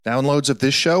Downloads of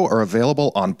this show are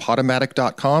available on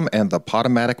Podomatic.com and the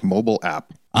Podomatic mobile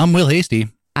app. I'm Will Hasty.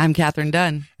 I'm Kathryn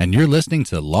Dunn. And you're listening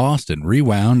to Lost and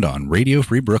Rewound on Radio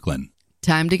Free Brooklyn.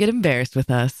 Time to get embarrassed with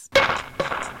us.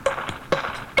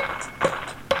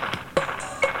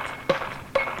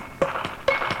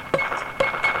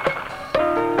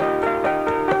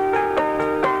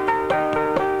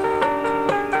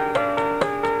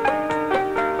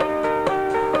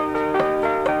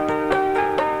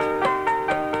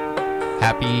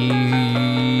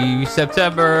 Happy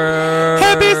September!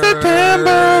 Happy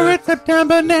September! It's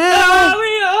September now! Oh,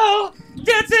 we all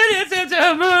dancing in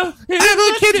September! All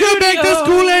the kids go back to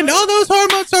school and all those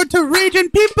hormones start to rage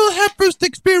and people have first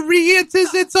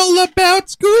experiences. It's all about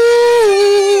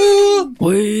school!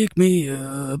 Wake me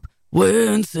up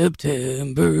when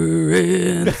September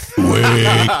ends.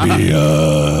 Wake me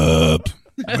up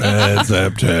when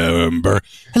September.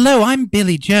 Hello, I'm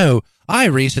Billy Joe. I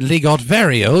recently got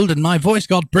very old and my voice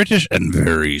got British and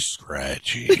very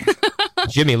scratchy.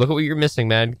 Jimmy, look at what you're missing,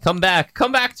 man. Come back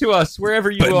to us wherever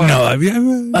you are. No,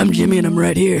 I'm Jimmy and I'm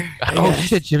right here. Oh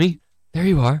shit, Jimmy. There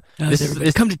you are.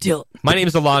 Come to tilt. My name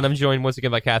is Elann. I'm joined once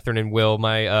again by Kathryn and Will,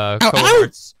 my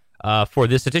cohorts, for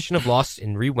this edition of Lost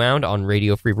and Rewound on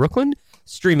Radio Free Brooklyn,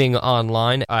 streaming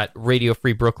online at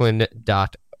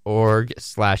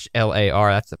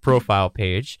radiofreebrooklyn.org/LAR. That's the profile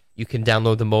page. You can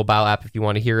download the mobile app if you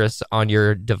want to hear us on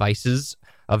your devices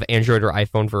of Android or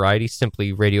iPhone variety.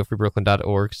 Simply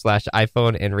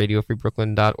radiofreebrooklyn.org/iPhone and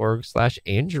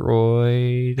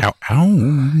radiofreebrooklyn.org/Android.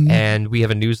 Ow. And we have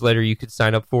a newsletter you could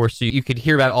sign up for, so you could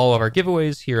hear about all of our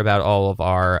giveaways, hear about all of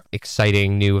our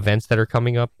exciting new events that are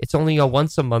coming up. It's only a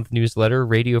once-a-month newsletter,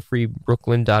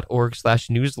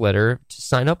 radiofreebrooklyn.org/newsletter, to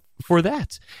sign up for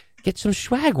that. Get some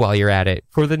swag while you're at it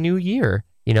for the new year.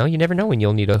 You know, you never know when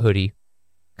you'll need a hoodie,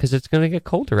 because it's going to get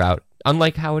colder out,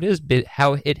 unlike how it has been,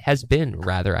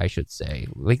 I should say,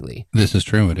 lately. This is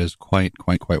true. It is quite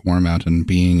warm out, and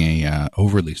being a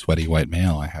overly sweaty white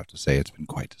male, I have to say it's been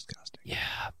quite disgusting.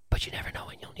 Yeah, but you never know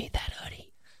when you'll need that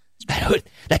hoodie.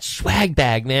 That swag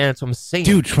bag, man. That's what I'm saying.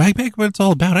 Dude, swag bag, what it's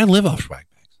all about. I live off swag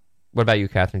bags. What about you,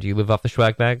 Kathryn? Do you live off the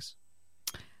swag bags?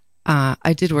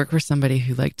 I did work for somebody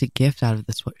who liked to gift out of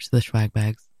the swag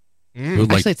bags. Who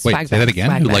liked, Actually, it's swag say that bags, again?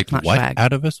 swag Who bags, liked not what swag.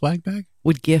 out of a swag bag?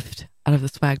 Would gift out of the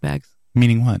swag bags.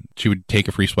 Meaning what? She would take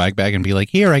a free swag bag and be like,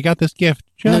 here, I got this gift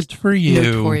just for you.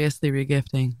 Notoriously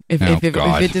regifting. If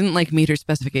God. it didn't meet her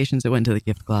specifications, it went to the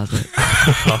gift closet.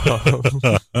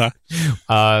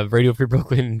 Radio Free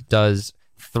Brooklyn does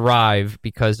thrive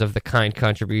because of the kind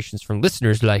contributions from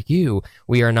listeners like you.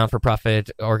 We are a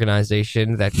non-for-profit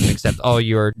organization that can accept all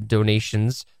your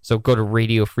donations. So go to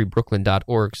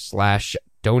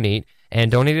radiofreebrooklyn.org/donate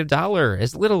and donate $1,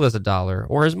 as little as $1,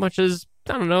 or as much as,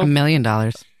 I don't know, $1 million.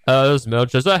 as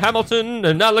much as a Hamilton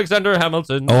and Alexander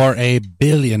Hamilton. Or $1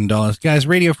 billion. Guys,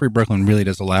 Radio Free Brooklyn really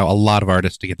does allow a lot of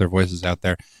artists to get their voices out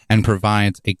there and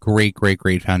provides a great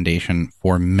foundation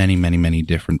for many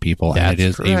different people. That's and it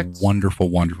is correct. a wonderful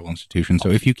institution. So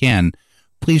if you can,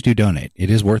 please do donate.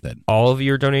 It is worth it. All of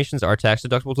your donations are tax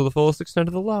deductible to the fullest extent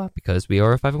of the law because we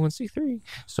are a 501c3.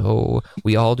 So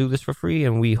we all do this for free,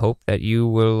 and we hope that you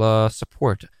will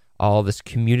support all this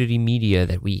community media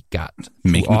that we got.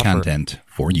 Making content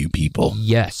for you people.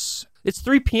 Yes. It's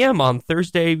 3 p.m. on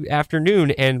Thursday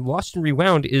afternoon, and Lost and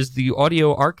Rewound is the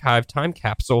audio archive time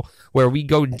capsule where we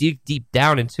go dig deep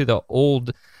down into the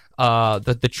old,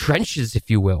 the trenches,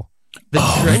 if you will. The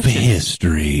trenches.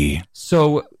 History.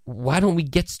 So why don't we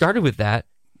get started with that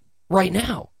right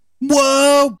now?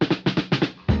 Whoa!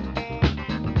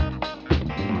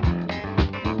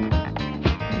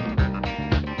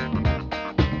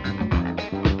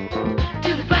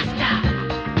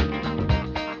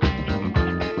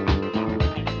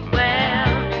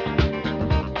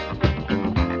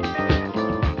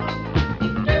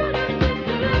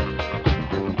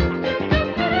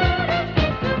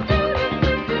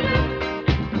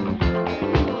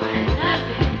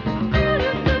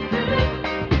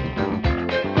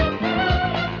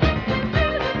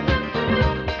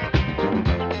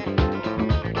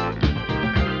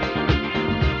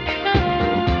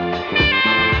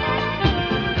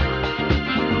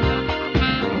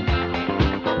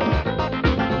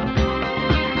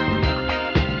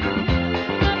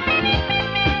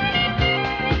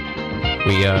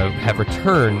 We have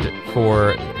returned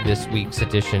for this week's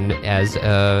edition as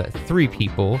 3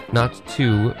 people, not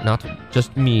 2, not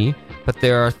just me, but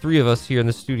there are 3 of us here in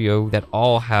the studio that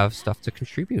all have stuff to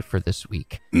contribute for this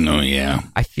week. Oh, yeah.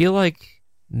 I feel like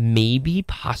maybe,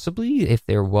 possibly, if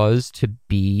there was to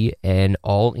be an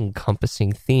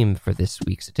all-encompassing theme for this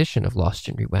week's edition of Lost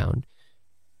and Rewound,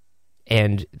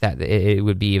 and that it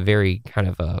would be a very kind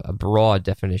of a broad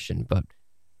definition, but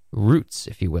roots,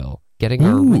 if you will. Getting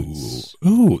our roots.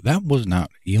 Ooh, that was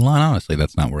not, Elann, honestly,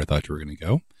 that's not where I thought you were going to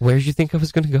go. Where did you think I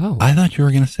was going to go? I thought you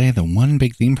were going to say the one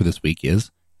big theme for this week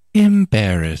is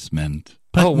embarrassment.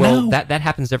 But no. That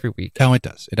happens every week. Oh, it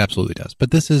does. It absolutely does. But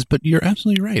you're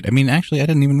absolutely right. I mean, actually, I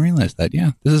didn't even realize that.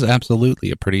 Yeah, this is absolutely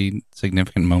a pretty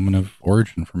significant moment of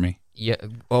origin for me. Yeah.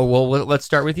 Well, let's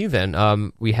start with you then.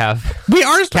 We are.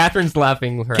 Kathryn's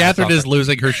laughing. Kathryn is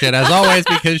losing her shit as always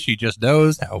because she just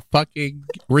knows how fucking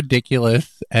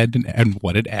ridiculous and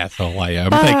what an asshole I am.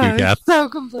 Thank you, Kath. So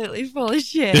completely full of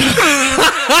shit.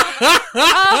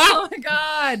 Oh my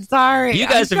God! Sorry, you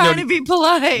guys I'm trying to be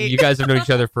polite. You guys have known each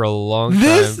other for a long time.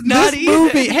 This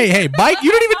movie. Hey, Mike,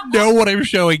 you don't even know what I'm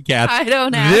showing, Kath. I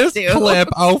don't have this to. Clip.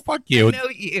 Oh, fuck you. I know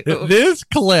you. This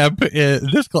clip.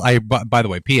 By the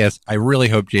way, P.S. I really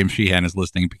hope James Sheehan is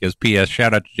listening because P.S.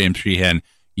 Shout out to James Sheehan.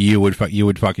 You would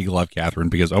fucking love Kathryn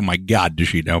because, oh my God, does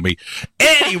she know me?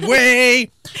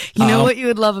 Anyway. You know what you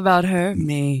would love about her?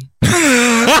 Me.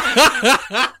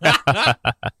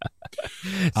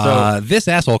 This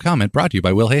asshole comment brought to you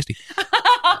by Will Hasty.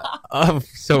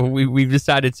 So we've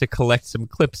decided to collect some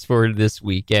clips for this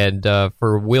week, and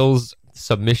for Will's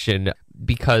submission,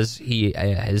 because he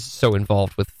is so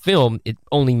involved with film, it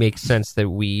only makes sense that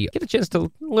we get a chance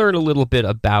to learn a little bit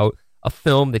about a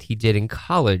film that he did in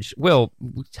college. Will,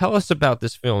 tell us about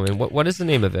this film, and what is the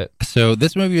name of it? So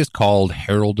this movie is called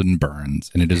Harold and Burns,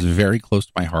 and it is very close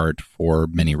to my heart for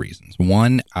many reasons.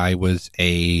 One, I was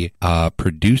a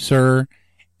producer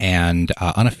and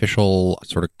unofficial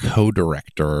sort of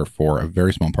co-director for a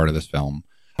very small part of this film.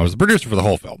 I was the producer for the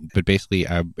whole film, but basically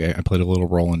I played a little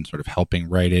role in sort of helping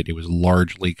write it. It was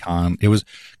largely Colin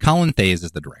Thays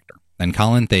is the director. And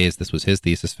Colin Thays, this was his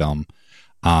thesis film.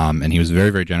 And he was very,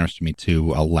 very generous to me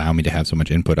to allow me to have so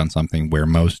much input on something where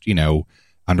most,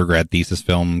 undergrad thesis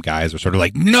film guys are sort of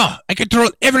like, no, I control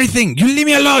everything. You leave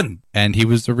me alone. And he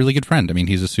was a really good friend. I mean,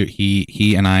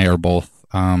 he and I are both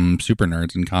super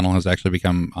nerds, and Connell has actually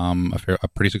become a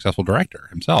pretty successful director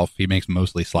himself. He makes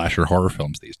mostly slasher horror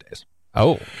films these days.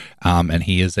 Oh, and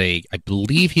he is I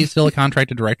believe he's still a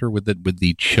contracted director with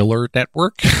the Chiller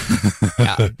Network.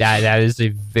 that is a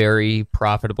very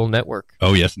profitable network.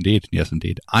 Oh, yes, indeed. Yes,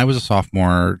 indeed. I was a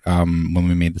sophomore when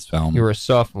we made this film. You were a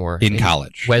sophomore in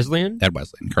college. Wesleyan? At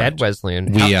Wesleyan, correct. At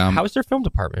Wesleyan. How is their film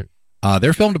department?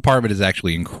 Their film department is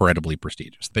actually incredibly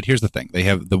prestigious. But here's the thing. They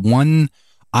have the one...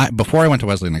 before I went to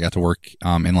Wesleyan, I got to work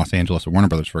in Los Angeles at Warner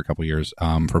Brothers for a couple years,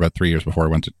 for about 3 years before I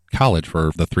went to college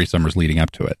for the 3 summers leading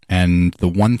up to it. And the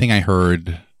one thing I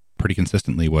heard pretty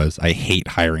consistently was, I hate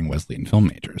hiring Wesleyan film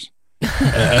majors.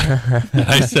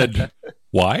 I said,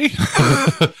 why?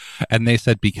 And they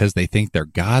said, because they think they're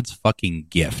God's fucking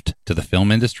gift to the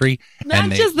film industry.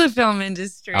 Not just the film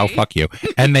industry. Oh, fuck you.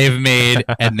 And they've made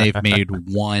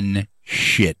one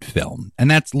shit film.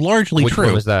 And that's largely Which true. Which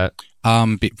one was that?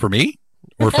 For me?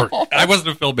 I wasn't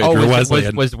a film major.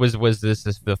 Was this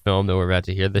the film that we're about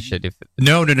to hear? The shit.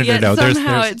 No.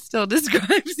 Somehow it still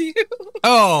describes you.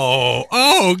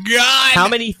 Oh God! How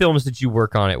many films did you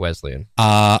work on at Wesleyan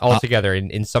altogether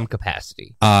in some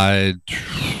capacity? 9.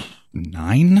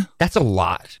 That's a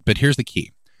lot. But here's the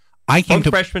key: I came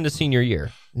from freshman to senior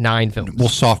year, 9 films. Well,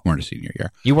 sophomore to senior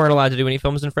year. You weren't allowed to do any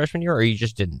films in freshman year, or you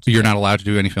just didn't? You're not allowed to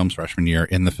do any films freshman year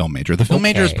in the film major. The film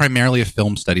major is primarily a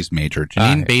film studies major.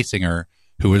 Janine Basinger,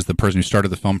 who is the person who started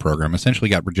the film program, essentially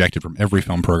got rejected from every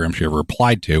film program she ever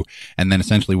applied to, and then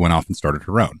essentially went off and started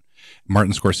her own.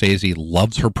 Martin Scorsese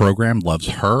loves her program, loves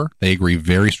her. They agree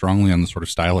very strongly on the sort of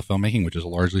style of filmmaking, which is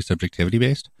largely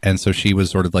subjectivity-based. And so she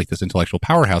was sort of like this intellectual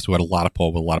powerhouse who had a lot of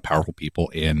pull with a lot of powerful people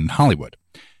in Hollywood.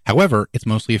 However, it's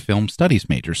mostly a film studies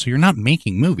major, so you're not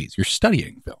making movies, you're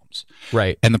studying films.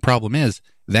 Right. And the problem is,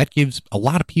 that gives a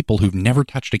lot of people who've never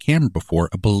touched a camera before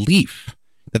a belief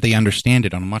that they understand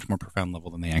it on a much more profound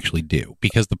level than they actually do.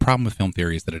 Because the problem with film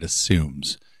theory is that it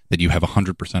assumes that you have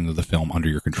 100% of the film under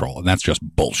your control, and that's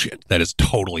just bullshit. That is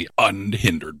totally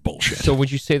unhindered bullshit. So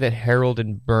would you say that Harold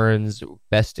and Burns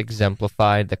best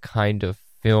exemplified the kind of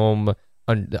film,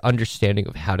 the understanding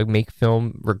of how to make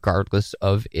film regardless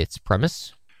of its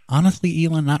premise? Honestly,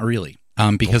 Elann, not really.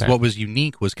 Because what was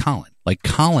unique was Colin. Like,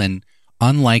 Colin,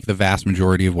 unlike the vast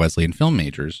majority of Wesleyan film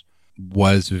majors,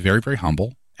 was very, very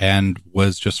humble and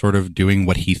was just sort of doing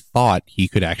what he thought he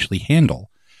could actually handle.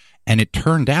 And it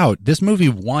turned out this movie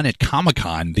won at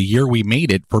Comic-Con the year we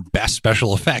made it for best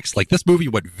special effects. Like, this movie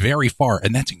went very far,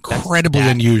 and that's incredibly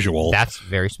unusual. That's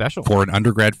very special for an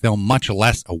undergrad film, much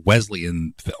less a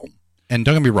Wesleyan film. And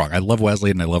don't get me wrong, I love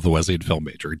Wesleyan and I love the Wesleyan film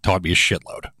major. It taught me a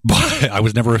shitload. But I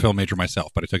was never a film major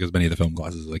myself, but I took as many of the film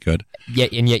classes as I could.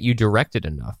 Yet you directed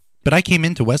enough. But I came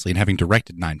into Wesleyan having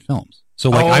directed 9 films. So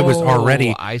like I was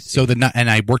already, I see. and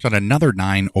I worked on another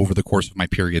 9 over the course of my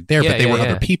period there, but they were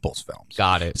other people's films.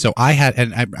 Got it. So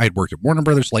I'd worked at Warner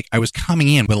Brothers. Like I was coming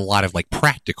in with a lot of like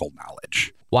practical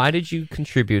knowledge. Why did you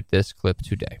contribute this clip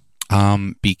today?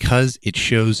 Because it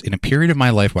shows in a period of my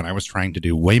life when I was trying to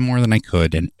do way more than I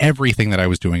could and everything that I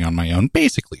was doing on my own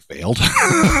basically failed.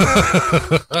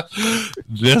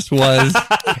 This was,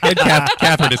 and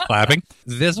Kathryn is clapping.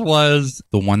 This was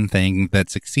the one thing that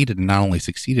succeeded, and not only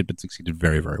succeeded, but succeeded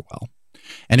very, very well.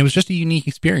 And it was just a unique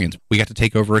experience. We got to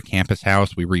take over a campus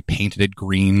house. We repainted it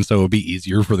green so it would be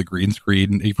easier for the green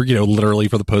screen, literally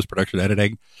for the post-production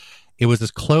editing. It was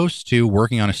as close to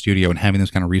working on a studio and having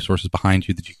those kind of resources behind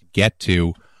you that you could get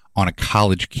to on a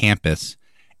college campus.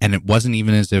 And it wasn't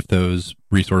even as if those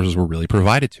resources were really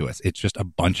provided to us. It's just a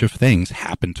bunch of things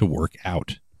happened to work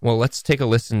out. Well, let's take a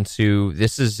listen to,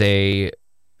 this is a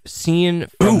scene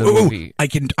from the movie.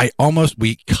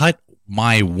 We cut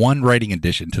my one writing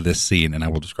addition to this scene, and I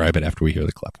will describe it after we hear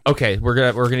the clip. Okay, we're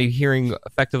gonna be hearing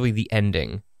effectively the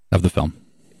ending of the film.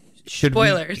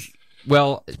 Spoilers.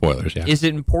 Spoilers, yeah. Is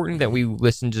it important that we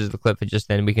listen to the clip and just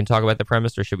then we can talk about the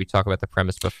premise, or should we talk about the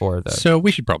premise before the... So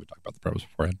we should probably talk about the premise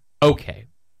beforehand. Okay.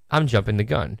 I'm jumping the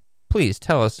gun. Please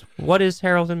tell us, what is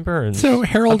Harold and Burns So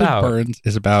Harold about? and Burns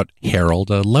is about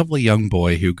Harold, a lovely young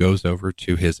boy who goes over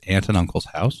to his aunt and uncle's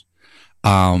house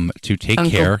to take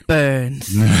Uncle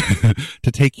Burns.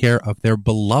 to take care of their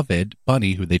beloved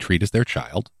bunny who they treat as their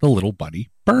child, the little bunny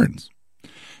Burns.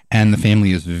 And the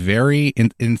family is very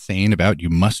insane about, you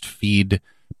must feed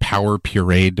power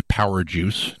pureed power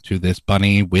juice to this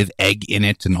bunny with egg in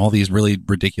it and all these really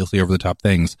ridiculously over the top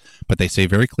things. But they say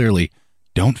very clearly,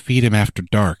 don't feed him after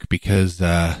dark because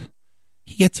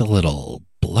he gets a little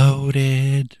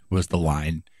bloated, was the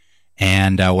line.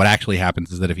 And what actually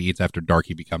happens is that if he eats after dark,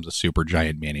 he becomes a super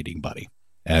giant man-eating bunny.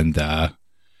 And that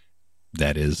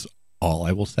is all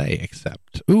I will say,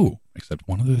 except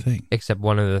one other thing. Yeah.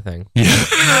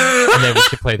 And then we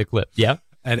should play the clip. Yeah.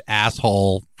 An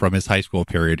asshole from his high school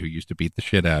period who used to beat the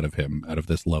shit out of him, out of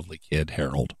this lovely kid,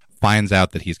 Harold, finds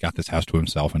out that he's got this house to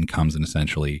himself and comes and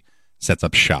essentially sets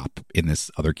up shop in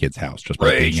this other kid's house just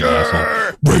by being an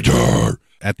asshole. Rager!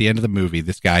 At the end of the movie,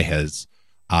 this guy has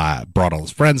brought all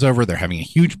his friends over. They're having a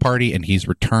huge party, and he's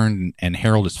returned, and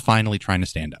Harold is finally trying to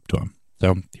stand up to him.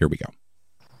 So here we go.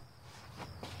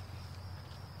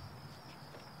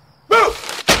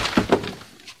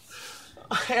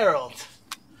 Harold,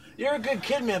 you're a good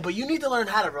kid, man, but you need to learn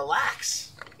how to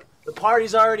relax. The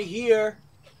party's already here,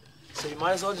 so you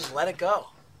might as well just let it go.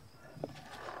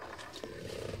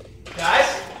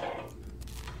 Guys?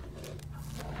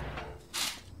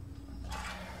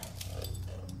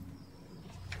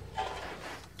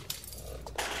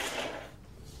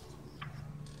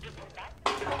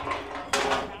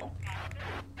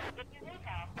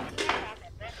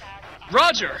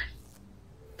 Roger!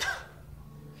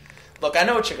 Look, I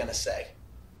know what you're gonna say,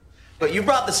 but you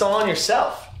brought this all on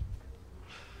yourself.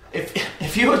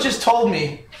 If you had just told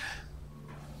me...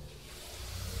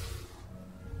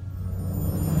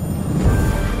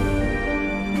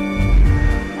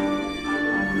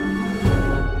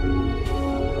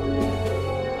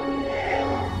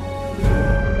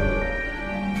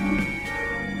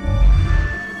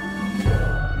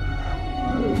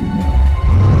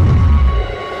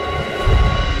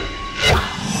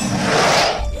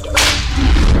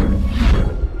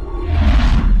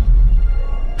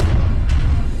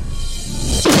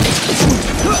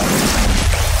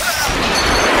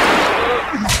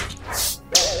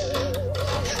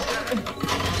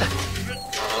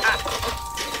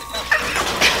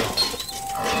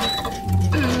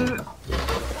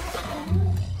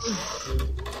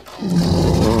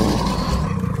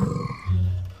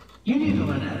 You need to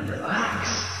learn how to relax.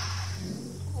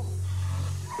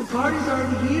 The party's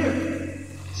already here,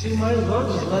 so you might as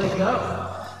well just let it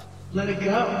go. Let it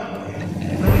go.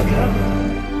 Let it go.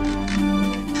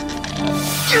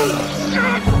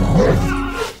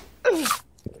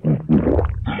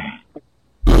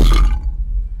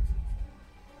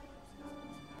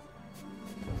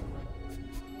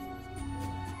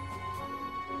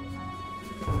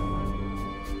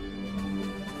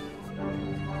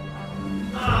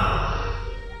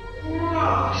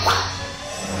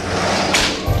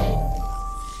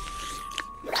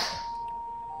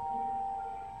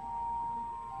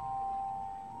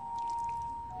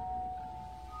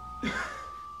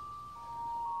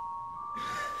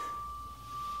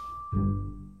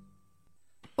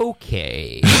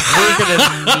 Okay. We're going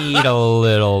to need a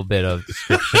little bit of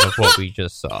description of what we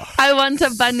just saw. I want a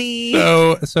bunny.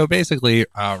 So basically,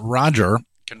 Roger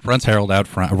confronts Harold out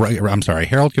front. I'm sorry,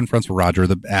 Harold confronts Roger,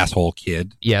 the asshole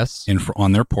kid, Yes.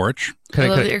 on their porch. I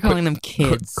love that you're calling them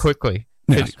kids. Quickly.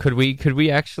 Yes. Could we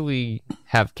actually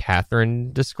have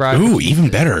Kathryn describe? Ooh, even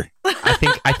better.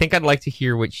 I think I'd like to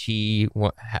hear what she.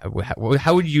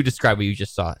 How would you describe what you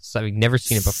just saw? So I've never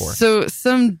seen it before. So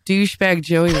some douchebag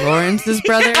Joey Lawrence's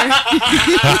brother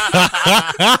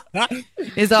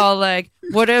is all like,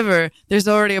 whatever. There's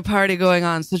already a party going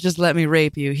on, so just let me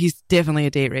rape you. He's definitely a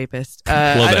date rapist.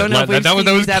 I don't know if we've seen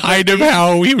these kind of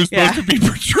how he was supposed to be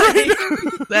portrayed.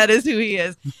 That is who he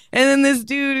is. And then this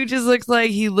dude who just looks like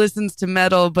he listens to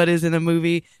metal but is in a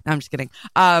movie. No, I'm just kidding.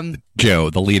 Joe,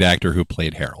 the lead actor who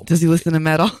played Harold. Does he listen to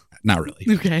metal? Not really.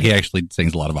 Okay. He actually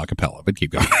sings a lot of a cappella, but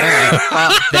keep going. All right.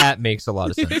 Well, That makes a lot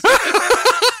of sense.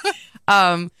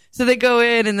 so they go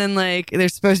in and then like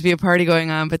there's supposed to be a party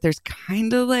going on, but there's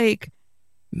kind of like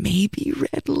maybe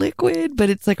red liquid, but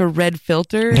it's like a red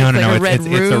filter. No. It's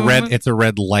It's a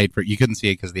red light. You couldn't see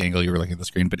it because the angle you were looking at the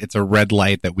screen, but it's a red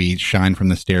light that we shine from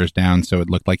the stairs down, so it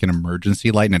looked like an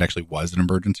emergency light, and it actually was an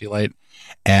emergency light.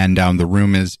 And the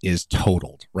room is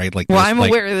totaled, right? Like, well, I'm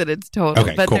aware that it's total,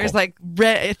 Okay, but cool. There's like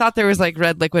red. I thought there was like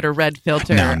red liquid or red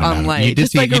filter on light. You did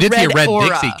Just see, like you did see a red aura.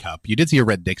 Dixie cup. You did see a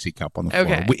red Dixie cup on the floor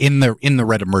Okay. in the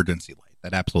red emergency light.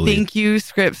 That absolutely. Thank you,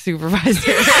 script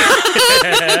supervisor.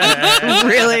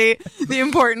 Really, the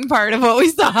important part of what we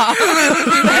saw.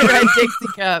 That red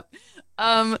Dixie cup.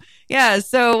 Yeah.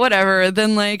 So whatever.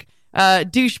 Then like.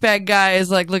 Douchebag guy is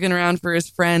like looking around for his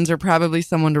friends or probably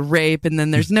someone to rape, and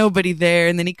then there's nobody there,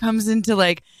 and then he comes into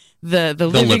like the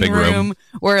living room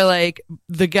where like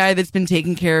the guy that's been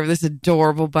taking care of this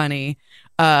adorable bunny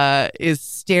is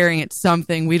staring at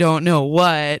something, we don't know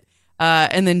what,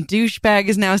 and then douchebag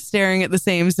is now staring at the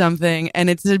same something, and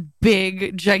it's a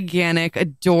big, gigantic,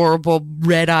 adorable,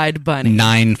 red-eyed bunny.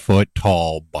 9 foot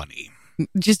tall bunny.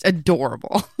 Just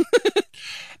adorable.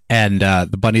 And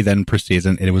the bunny then proceeds,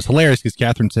 and it was hilarious because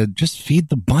Kathryn said, "Just feed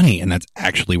the bunny," and that's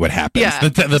actually what happens. Yeah.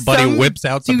 The bunny Some whips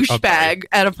out some douchebag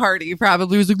at a party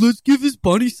probably was like, "Let's give this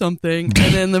bunny something,"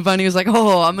 and then the bunny was like,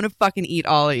 "Oh, I'm gonna fucking eat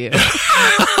all of you."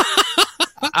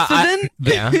 So then,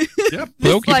 Yeah. Yep.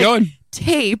 this, Keep like, going.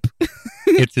 tape.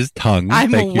 It's his tongue.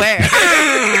 I'm Thank you. aware.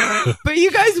 But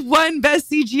you guys won Best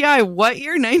CGI. What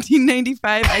year?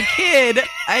 1995.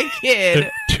 I kid.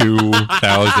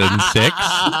 2006.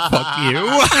 Fuck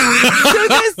you. So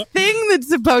this thing that's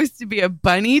supposed to be a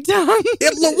bunny tongue. Watch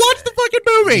the fucking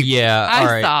movie. Yeah. I all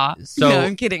right. saw. So No,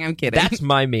 I'm kidding. that's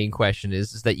my main question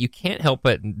is that you can't help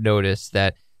but notice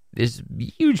that this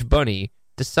huge bunny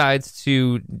decides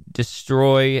to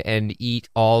destroy and eat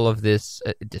all of this.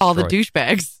 all the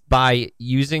douchebags. by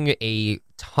using a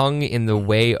tongue in the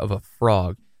way of a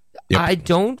frog. Yep. I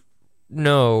don't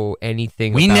know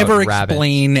anything We about never rabbits.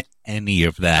 explain any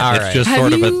of that. All It's right. just Have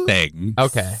sort of a you- thing.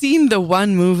 Okay. Seen the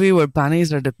one movie where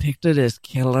bunnies are depicted as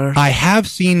killers? I have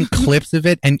seen clips of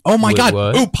it, and oh my Wait, god!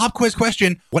 what? Oh, pop quiz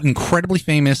question! What incredibly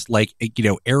famous, like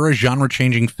era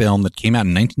genre-changing film that came out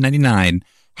in 1999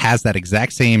 has that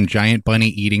exact same giant bunny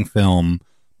eating film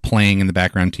playing in the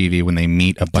background TV when they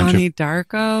meet a bunch Donnie of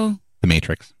Darko? The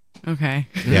Matrix? Okay.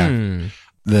 Yeah. Hmm.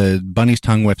 The bunny's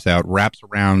tongue whips out, wraps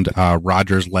around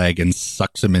Roger's leg, and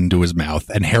sucks him into his mouth.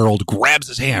 And Harold grabs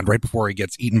his hand right before he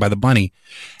gets eaten by the bunny.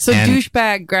 So And-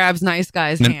 douchebag grabs nice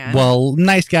guy's hand. Well,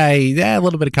 nice guy, a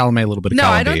little bit of column A, a little bit of no,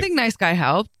 column I don't B. think nice guy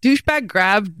helped. Douchebag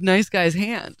grabbed nice guy's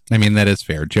hand. I mean, that is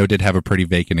fair. Joe did have a pretty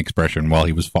vacant expression while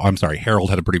he was. I'm sorry,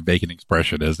 Harold had a pretty vacant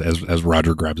expression as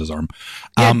Roger grabs his arm.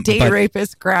 Yeah, date but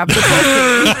rapist grabbed the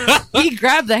pussy. He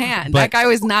grabbed the hand. But That guy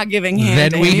was not giving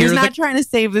hand. then we He was hear not trying to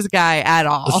save this guy at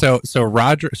all. So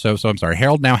I'm sorry.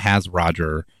 Harold now has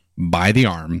Roger by the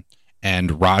arm,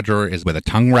 and Roger is with a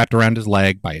tongue wrapped around his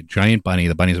leg by a giant bunny.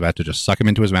 The bunny's about to just suck him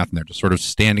into his mouth, and they're just sort of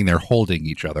standing there holding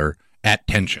each other at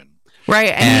tension. Right,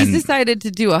 and And- he's decided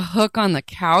to do a hook on the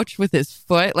couch with his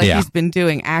foot, like Yeah. he's been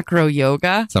doing acro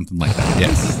yoga. Something like that,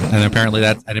 yes. And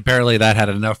apparently that had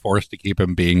enough force to keep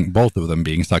both of them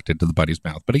being sucked into the bunny's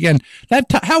mouth. But again,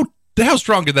 how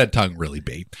strong could that tongue really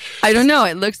be? I don't know.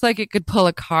 It looks like it could pull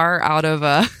a car out of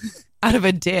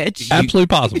a ditch. Absolutely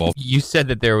possible. You said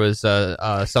that there was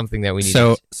something that we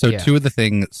needed. So Yeah. two of the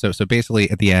things. So basically,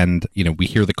 at the end, we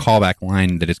hear the callback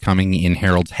line that is coming in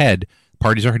Harold's head.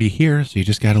 Party's already here, so you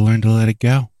just got to learn to let it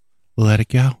go. Let it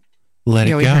go. Let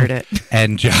Yeah, it we go. heard it.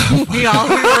 And we were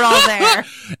all there.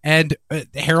 And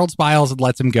Harold smiles and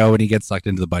lets him go, and he gets sucked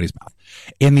into the bunny's mouth.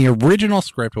 In the original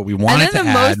script, what we wanted And then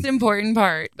to the add. most important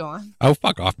part. Go on. Oh,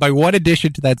 fuck off! By one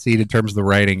addition to that scene in terms of the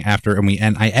writing,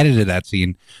 I edited that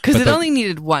scene Because But it the- only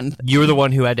needed one thing. You were the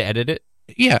one who had to edit it?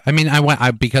 Yeah, I mean,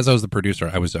 because I was the producer.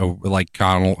 I was like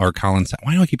Connell or Colin.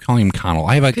 Why do I keep calling him Connell?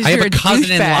 I have a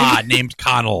cousin-in-law named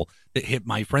Connell.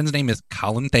 My friend's name is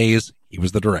Colin Thays. He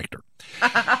was the director.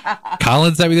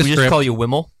 Colin sent me the script. Just call you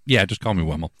Wimmel? Yeah, just call me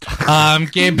Wimmel.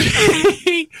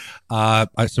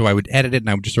 So I would edit it, and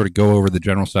I would just sort of go over the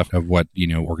general stuff of what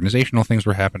organizational things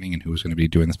were happening and who was going to be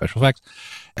doing the special effects.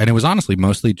 And it was honestly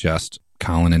mostly just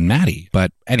Colin and Maddie.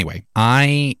 But anyway,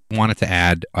 I wanted to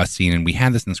add a scene, and we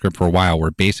had this in the script for a while,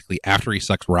 where basically after he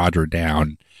sucks Roger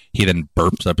down, he then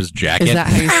burps up his jacket. Is that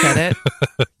how you said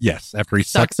it? Yes, after he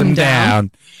sucks him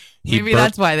down. Maybe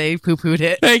that's why they poo-pooed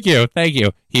it. Thank you.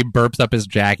 He burps up his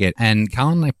jacket, and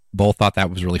Colin and I both thought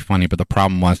that was really funny, but the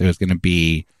problem was it was going to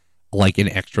be like an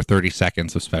extra 30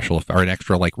 seconds of special effects, or an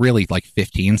extra really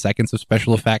 15 seconds of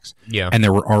special effects. Yeah. And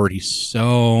there were already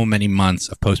so many months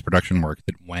of post-production work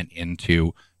that went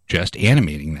into just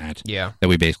animating that. Yeah. That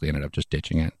we basically ended up just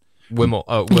ditching it. Wimmel.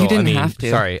 You didn't have to.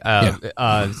 Sorry.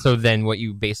 So then what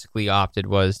you basically opted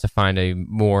was to find a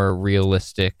more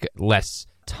realistic, less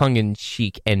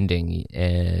tongue-in-cheek ending,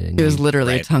 and it was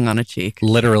literally a tongue on a cheek.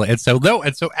 Literally. And so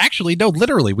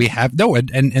literally we have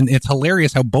and it's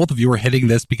hilarious how both of you are hitting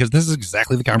this, because this is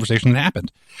exactly the conversation that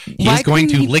happened. He's going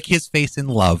to lick his face in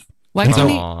love. Why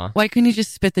couldn't he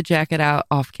just spit the jacket out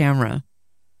off camera?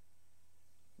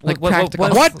 Practical.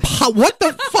 What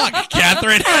the fuck,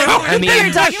 Kathryn? I mean,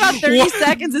 you're talking about 30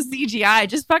 seconds of CGI.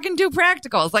 Just fucking do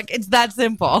practicals. It's that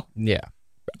simple. Yeah.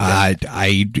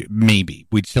 Maybe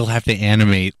we'd still have to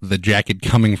animate the jacket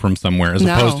coming from somewhere, as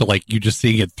opposed to you just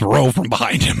seeing it throw from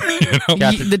behind him.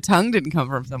 The tongue didn't come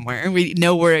from somewhere. We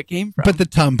know where it came from.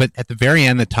 But at the very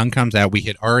end, the tongue comes out. We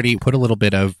had already put a little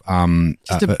bit of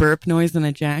just a burp noise in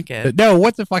a jacket. No,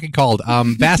 what's it fucking called?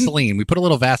 Vaseline. We put a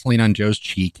little Vaseline on Joe's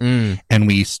cheek, and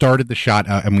we started the shot,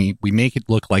 and we make it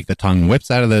look like the tongue whips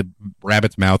out of the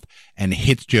rabbit's mouth and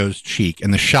hits Joe's cheek,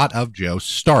 and the shot of Joe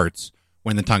starts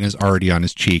when the tongue is already on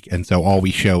his cheek, and so all we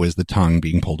show is the tongue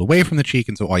being pulled away from the cheek,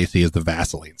 and so all you see is the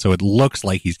Vaseline. So it looks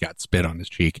like he's got spit on his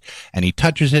cheek, and he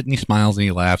touches it, and he smiles, and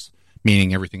he laughs,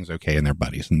 meaning everything's okay, and they're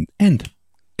buddies. And end.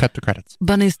 Cut to credits.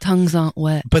 Bunny's tongues aren't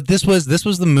wet. But this was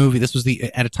the movie. This was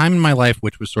at a time in my life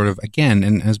which was sort of, again,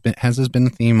 and has been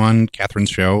a theme on Kathryn's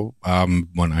show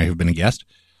when I have been a guest.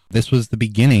 This was the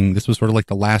beginning. This was sort of like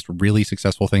the last really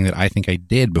successful thing that I think I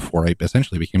did before I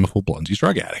essentially became a full Blunzies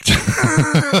drug addict.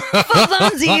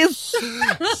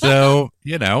 So,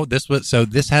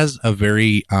 this has a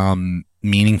very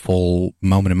meaningful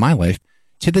moment in my life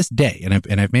to this day.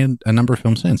 And I've made a number of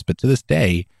films since, but to this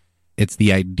day, it's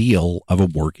the ideal of a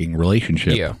working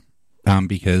relationship. Yeah.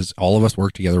 Because all of us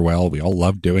work together well. We all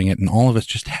love doing it. And all of us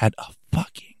just had a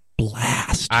fucking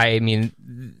blast. I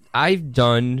mean, I've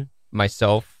done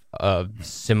myself a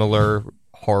similar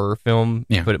horror film,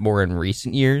 but more in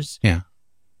recent years. Yeah.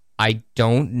 I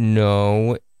don't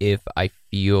know if I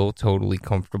feel totally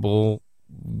comfortable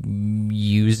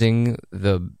using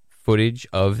the footage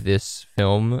of this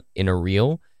film in a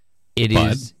reel.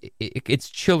 It's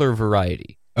chiller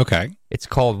variety. Okay. It's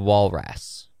called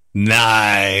Walrus.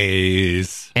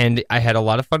 Nice. And I had a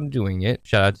lot of fun doing it.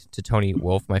 Shout out to Tony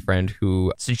Wolf, my friend,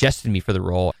 who suggested me for the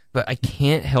role. But I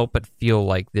can't help but feel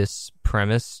like this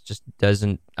premise just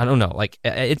doesn't, I don't know,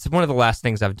 it's one of the last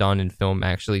things I've done in film,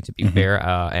 actually, to be fair.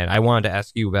 And I wanted to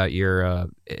ask you about your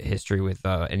history with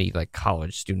any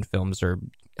college student films or,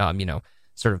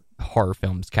 sort of horror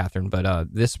films, Kathryn.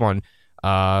 But this one,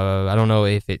 I don't know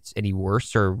if it's any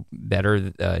worse or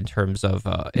better in terms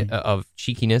of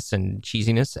cheekiness and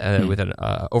cheesiness with an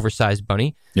oversized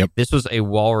bunny. Yep. This was a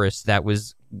walrus that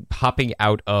was hopping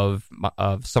out of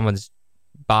someone's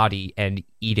body and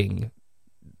eating.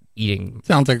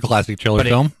 Sounds like a classic chiller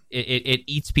film. It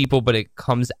eats people, but it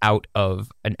comes out of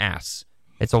an ass.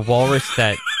 It's a walrus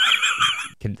that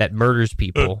murders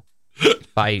people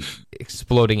by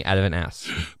exploding out of an ass.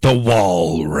 The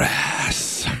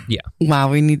Walrus. Yeah. Wow,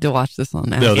 we need to watch this on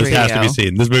now. No, this has to be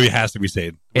seen. This movie has to be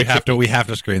seen. We have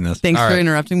to screen this. Thanks for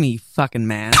interrupting me, you fucking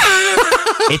man.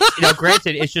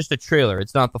 Granted, it's just a trailer.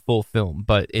 It's not the full film,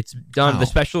 but it's done. The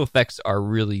special effects are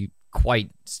really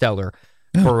quite stellar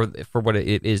for what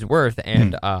it is worth,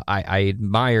 and I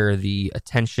admire the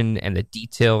attention and the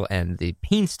detail and the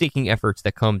painstaking efforts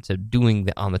that come to doing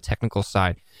on the technical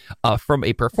side. From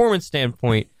a performance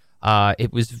standpoint,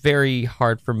 it was very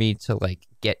hard for me to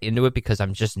get into it because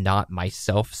I'm just not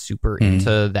myself super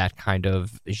into that kind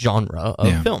of genre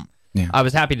of film. Yeah. I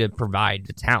was happy to provide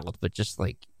the talent, but just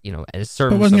as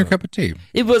certain. It wasn't your cup of tea.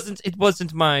 It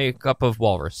wasn't my cup of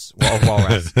walrus.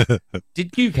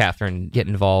 Did you, Kathryn, get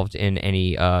involved in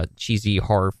any cheesy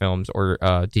horror films, or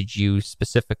did you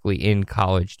specifically in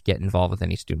college get involved with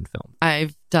any student film?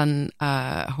 I've done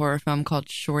a horror film called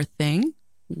Sure Thing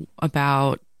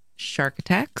about shark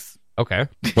attacks. Okay.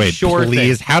 Wait, Sure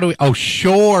please. Thing. How do we? Oh,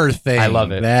 Sure Thing. I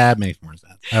love it. That makes more sense.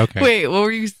 Okay. Wait, what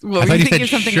were you thinking of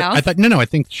something sure, else? I thought no, I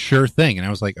think Sure Thing, and I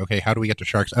was like, okay, how do we get to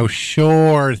sharks? Oh,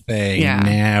 Sure Thing. Yeah.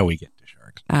 Now we get to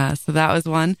sharks. So that was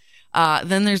one.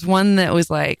 Then there's one that was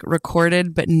like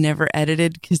recorded but never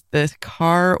edited because the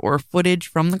car or footage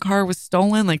from the car was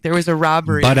stolen. Like there was a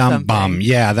robbery. But or something.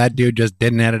 yeah, that dude just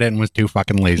didn't edit it and was too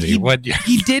fucking lazy.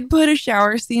 He did put a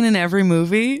shower scene in every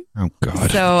movie. Oh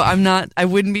God. So I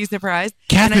wouldn't be surprised.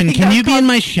 Kathryn, can you be in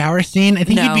my shower scene? I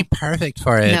think No. you'd be perfect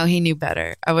for it. No, he knew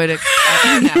better. I would have.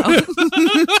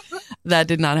 No. That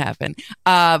did not happen.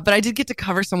 But I did get to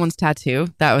cover someone's tattoo.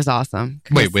 That was awesome.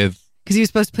 Wait, with Because he was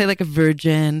supposed to play like a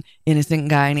virgin, innocent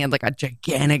guy, and he had like a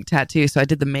gigantic tattoo. So I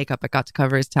did the makeup. I got to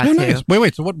cover his tattoo. Oh, nice.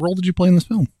 Wait. So what role did you play in this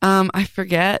film? I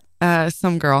forget.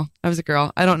 Some girl. I was a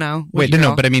girl. I don't know. Wait, Which no,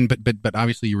 girl. but I mean, but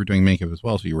obviously you were doing makeup as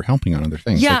well, so you were helping on other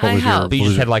things. Yeah, like, what I was helped. But you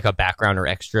just had like a background or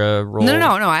extra role? No.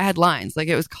 I had lines. Like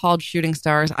it was called Shooting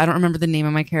Stars. I don't remember the name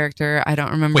of my character. I don't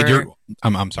remember. Wait,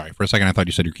 I'm sorry. For a second, I thought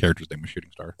you said your character's name was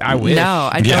Shooting Star. I wish. No,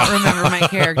 I don't Yeah. remember my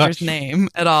character's name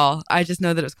at all. I just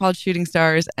know that it was called Shooting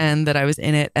Stars and that I was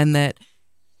in it and that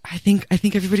I think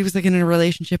everybody was like in a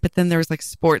relationship, but then there was like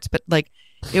sports, but like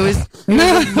it was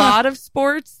a lot of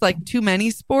sports, like too many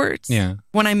sports. Yeah.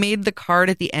 When I made the card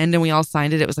at the end and we all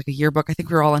signed it, it was like a yearbook. I think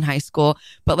we were all in high school,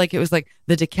 but like it was like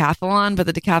the decathlon, but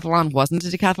the decathlon wasn't a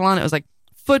decathlon. It was like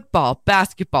football,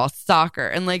 basketball, soccer,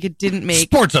 and like it didn't make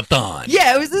Sports-a-thon.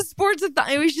 Yeah, it was a sports-a-thon.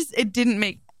 It was just it didn't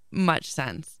make much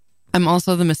sense. I'm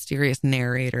also the mysterious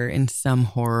narrator in some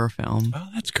horror film. Oh,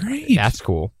 that's great. That's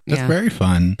cool. That's Yeah. very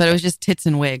fun. But it was just tits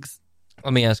and wigs.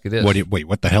 Let me ask you this. Wait,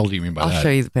 what the hell do you mean by I'll that? show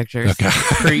you the pictures.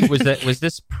 Okay. Was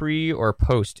this pre or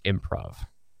post improv?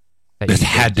 This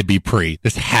had to be pre.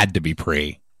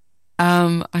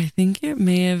 I think it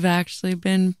may have actually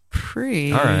been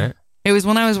pre. All right. It was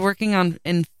when I was working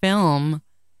in film,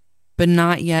 but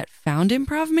not yet found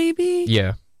improv, maybe?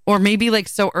 Yeah. Or maybe like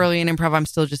so early in improv, I'm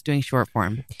still just doing short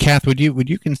form. Kath, would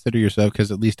you consider yourself,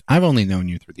 because at least I've only known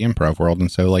you through the improv world,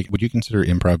 and so like, would you consider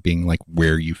improv being like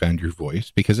where you found your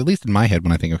voice? Because at least in my head,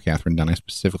 when I think of Kathryn Dunn, I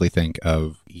specifically think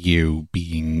of you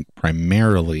being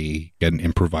primarily an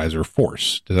improviser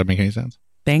force. Does that make any sense?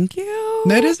 Thank you.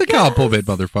 That is a compliment,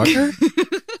 motherfucker.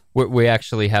 We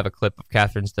actually have a clip of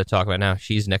Kathryn's to talk about now.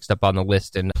 She's next up on the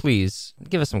list, and please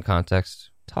give us some context.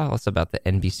 Tell us about the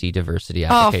NBC diversity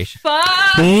application.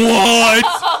 Oh, fuck.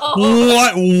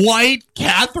 What? White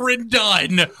Kathryn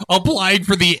Dunn applied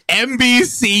for the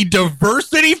NBC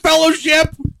Diversity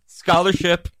Fellowship?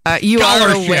 Scholarship. You are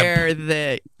Scholarship. aware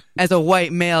that as a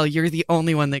white male, you're the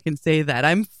only one that can say that.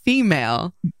 I'm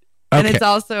female. And Okay. it's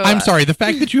also... I'm sorry. The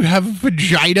fact that you have a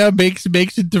vagina makes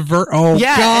it divert. Oh,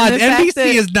 Yeah, God. and the fact NBC that-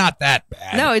 is not that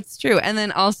bad. No, it's true. And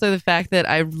then also the fact that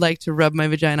I like to rub my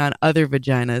vagina on other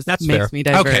vaginas That's makes fair. me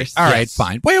diverse. Okay. All right. Yes.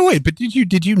 Fine. Wait. But did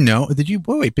you know that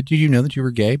you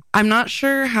were gay? I'm not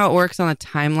sure how it works on a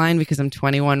timeline because I'm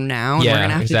 21 now. And Yeah, we're going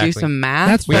to have to exactly. do some math.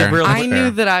 That's but fair. I That's knew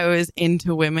fair. that I was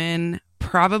into women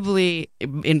probably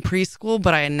in preschool,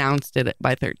 but I announced it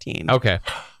by 13. Okay.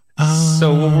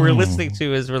 So what we're listening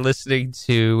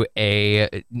to a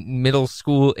middle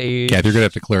school age. Kath, you're going to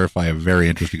have to clarify a very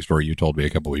interesting story you told me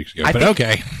a couple weeks ago. I But think-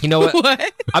 okay. You know what?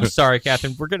 What? I'm sorry,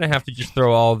 Kathryn. We're going to have to just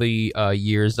throw all the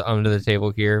years under the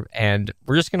table here, and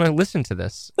we're just going to listen to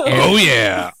this. And Oh,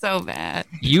 yeah. So bad.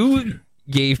 you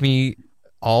gave me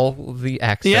all the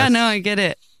access. Yeah, no, I get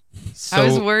it. So, I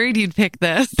was worried you'd pick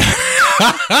this.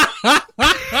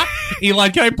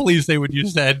 Elann, can I please say what you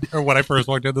said or when I first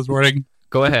walked in this morning?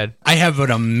 go ahead. I have an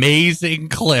amazing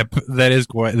clip that is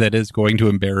going to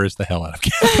embarrass the hell out of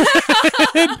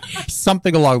Kevin.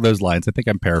 Something along those lines. I think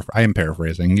I am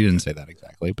paraphrasing. You didn't say that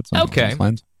exactly, but something Okay. along those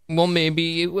lines. Well,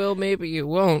 maybe it will, maybe it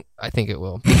won't. I think it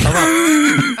will.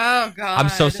 Oh, God. I'm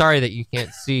so sorry that you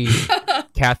can't see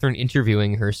Kathryn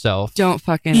interviewing herself. Don't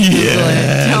fucking Google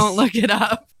it. Don't look it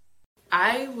up.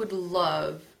 I would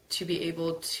love to be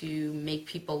able to make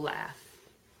people laugh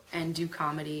and do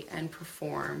comedy and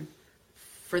perform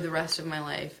for the rest of my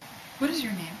life. What is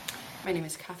your name? My name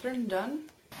is Kathryn Dunn.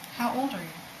 How old are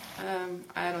you?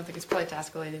 I don't think it's probably to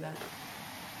ask a lady that.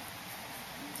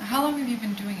 How long have you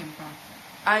been doing improv?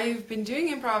 I've been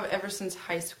doing improv ever since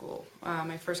high school.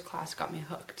 My first class got me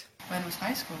hooked. When was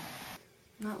high school?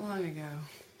 Not long ago.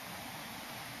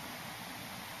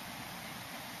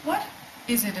 What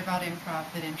is it about improv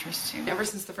that interests you? Ever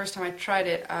since the first time I tried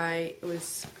it, I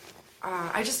was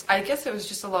I guess it was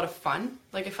just a lot of fun.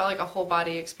 Like, it felt like a whole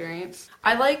body experience.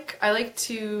 I like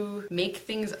to make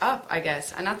things up, I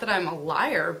guess. And not that I'm a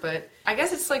liar, but I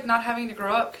guess it's like not having to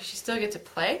grow up because you still get to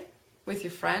play with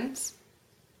your friends.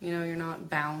 You know, you're not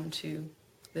bound to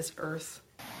this earth.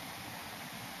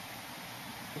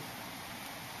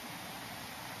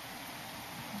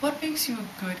 What makes you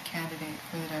a good candidate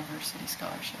for the diversity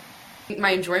scholarship?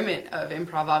 My enjoyment of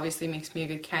improv obviously makes me a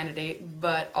good candidate,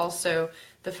 but also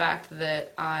the fact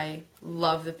that I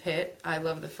love the pit, I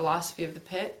love the philosophy of the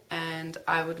pit, and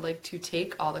I would like to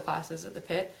take all the classes at the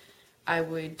pit. I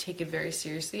would take it very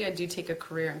seriously. I do take a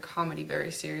career in comedy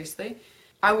very seriously.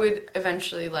 I would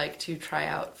eventually like to try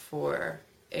out for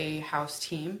a house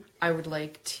team. I would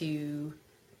like to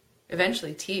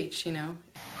eventually teach, you know.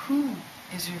 Who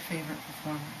is your favorite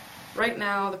performer? Right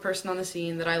now, the person on the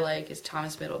scene that I like is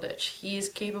Thomas Middleditch. He is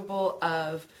capable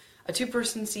of a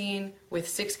two-person scene with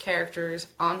 6 characters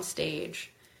on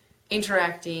stage,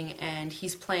 interacting, and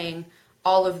he's playing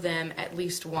all of them at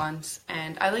least once.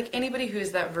 And I like anybody who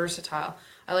is that versatile.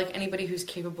 I like anybody who's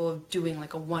capable of doing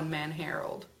like a one-man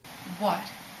Herald. What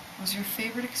was your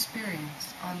favorite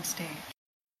experience on stage?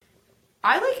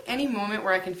 I like any moment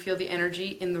where I can feel the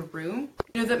energy in the room.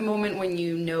 You know, that moment when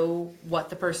you know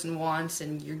what the person wants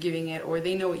and you're giving it, or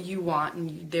they know what you want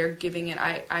and they're giving it.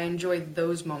 I enjoy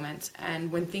those moments.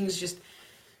 And when things just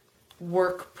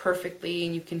work perfectly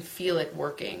and you can feel it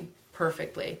working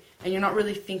perfectly and you're not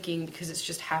really thinking because it's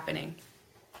just happening.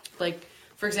 Like,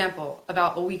 for example,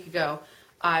 about a week ago,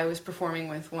 I was performing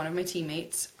with one of my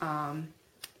teammates,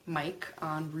 Mike,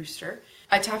 on Rooster.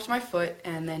 I tapped my foot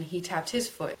and then he tapped his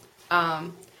foot.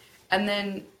 And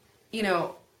then, you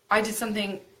know, I did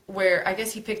something where I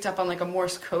guess he picked up on like a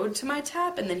Morse code to my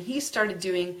tap, and then he started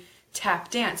doing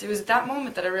tap dance. It was at that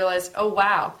moment that I realized, oh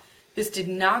wow, this did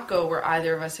not go where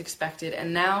either of us expected,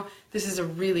 and now this is a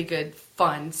really good,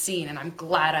 fun scene, and I'm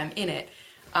glad I'm in it.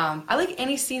 I like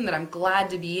any scene that I'm glad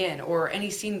to be in, or any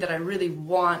scene that I really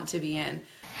want to be in.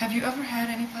 Have you ever had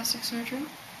any plastic surgery?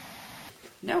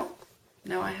 No,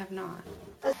 I have not.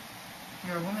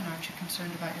 You're a woman, aren't you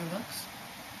concerned about your looks?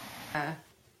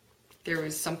 There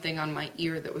was something on my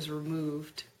ear that was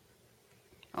removed.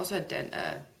 I also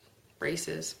had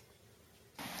braces.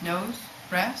 Nose?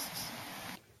 Breasts?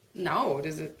 No,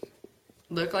 does it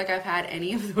look like I've had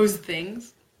any of those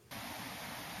things?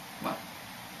 Well,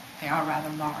 they are rather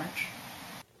large.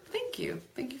 Thank you.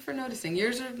 Thank you for noticing.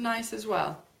 Yours are nice as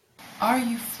well. Are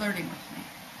you flirting with me?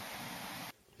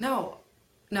 No,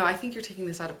 I think you're taking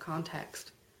this out of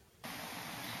context.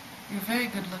 You're very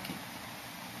good looking.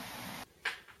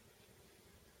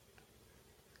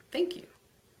 Thank you.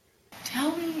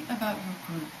 Tell me about your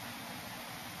group.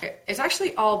 It's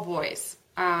actually all boys.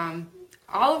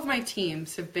 All of my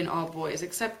teams have been all boys,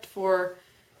 except for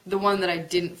the one that I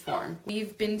didn't form.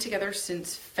 We've been together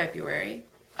since February.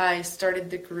 I started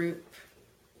the group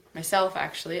myself,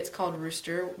 actually. It's called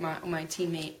Rooster. My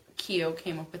teammate, Keo,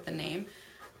 came up with the name,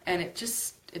 and it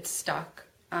stuck.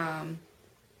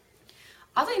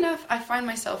 Oddly enough, I find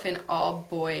myself in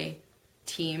all-boy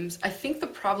teams. I think the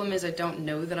problem is I don't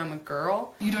know that I'm a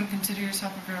girl. You don't consider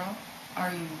yourself a girl?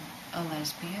 Are you a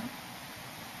lesbian?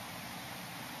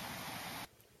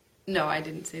 No, I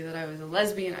didn't say that I was a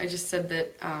lesbian. I just said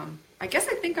that, I guess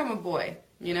I think I'm a boy,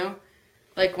 you know?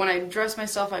 Like, when I dress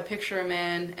myself, I picture a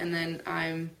man, and then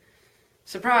I'm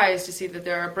surprised to see that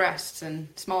there are breasts and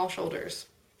small shoulders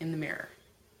in the mirror,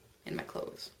 in my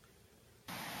clothes.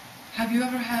 Have you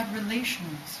ever had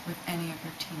relations with any of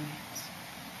your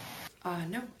teammates?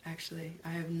 No, actually,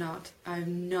 I have not. I have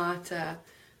not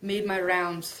made my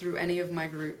rounds through any of my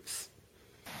groups.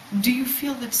 Do you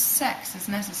feel that sex is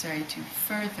necessary to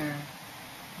further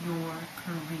your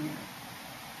career?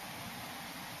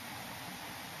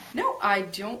 No, I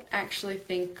don't actually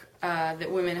think that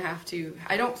women have to.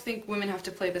 I don't think women have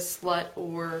to play the slut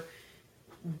or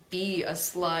be a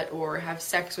slut or have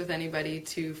sex with anybody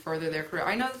to further their career.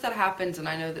 I know that happens, and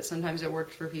I know that sometimes it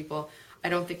works for people. I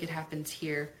don't think it happens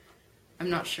here. I'm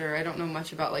not sure. I don't know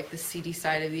much about like the seedy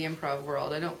side of the improv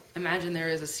world. I don't imagine there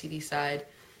is a seedy side.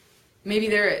 Maybe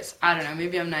there is. I don't know.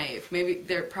 Maybe I'm naive. Maybe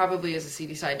there probably is a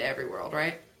seedy side to every world,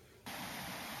 right?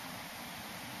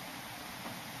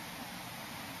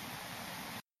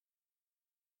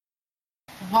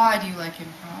 Why do you like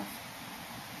improv?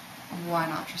 Why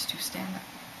not just do stand-up?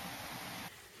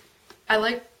 I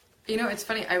like, you know, it's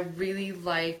funny. I really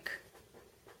like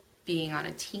being on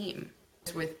a team.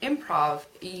 With improv,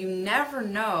 you never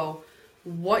know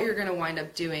what you're going to wind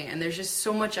up doing, and there's just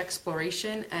so much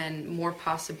exploration and more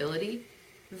possibility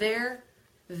there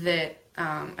that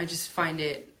I just find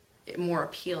it more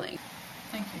appealing.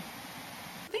 Thank you.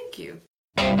 Thank you.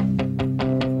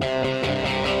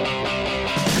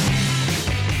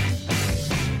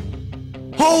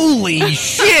 Holy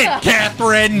shit,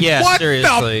 Kathryn! Yeah, what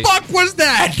seriously. the fuck was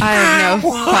that? I have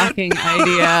no fucking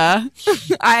idea.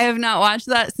 I have not watched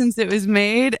that since it was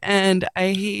made, and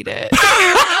I hate it.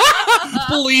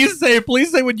 Please say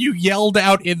when you yelled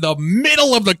out in the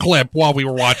middle of the clip while we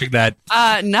were watching that.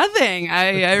 Nothing.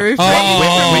 I refrained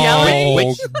from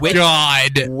yelling.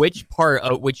 God. Which part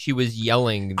at which she was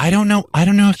yelling? I don't know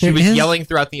if She there was is. yelling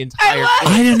throughout the entire thing.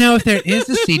 I don't know if there is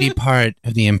a seedy part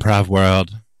of the improv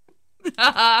world.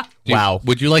 Wow.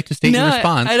 Would you like to state your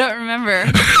response? I don't remember.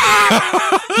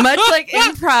 Much like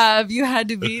improv, you had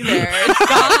to be there. It's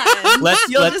gone.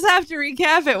 You'll just have to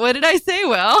recap it. What did I say,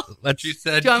 Will? You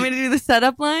said. Do you want me to do the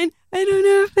setup line? I don't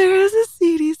know if there is a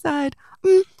seedy side.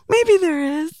 Maybe there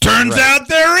is. Turns out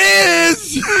there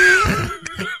is.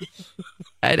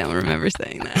 I don't remember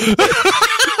saying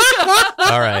that.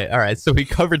 All right. So we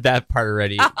covered that part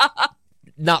already.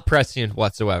 Not prescient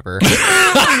whatsoever.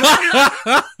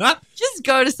 Just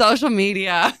go to social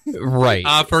media. Right.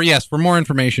 For more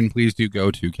information, please do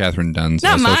go to Kathryn Dunn's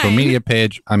Not social mine. media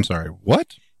page. I'm sorry,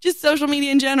 what? Just social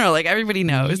media in general. Like everybody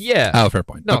knows. Yeah. Oh, fair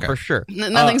point. No, Okay. for sure.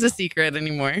 Nothing's a secret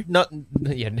anymore. Nothing.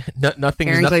 Aaron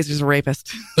Glazer's a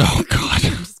rapist. Oh God.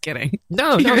 I'm just kidding.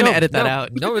 No, You're gonna edit that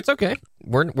out. No, it's okay.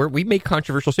 We make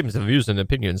controversial statements. The views and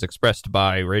opinions expressed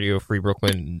by Radio Free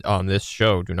Brooklyn on this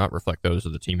show do not reflect those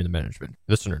of the team and the management.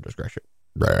 Listener discretion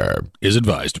Is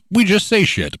advised. We just say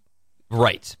shit.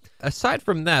 Right. Aside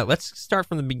from that, let's start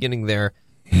from the beginning there.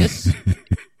 This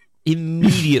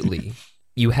immediately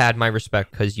you had my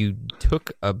respect because you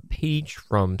took a page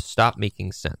from Stop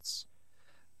Making Sense.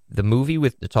 The movie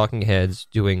with the talking heads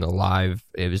doing a live,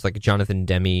 it was like Jonathan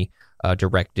Demme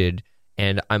directed,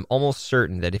 and I'm almost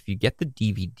certain that if you get the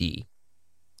DVD,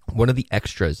 one of the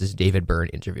extras is David Byrne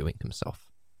interviewing himself.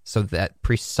 So that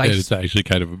precise... It's actually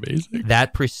kind of amazing.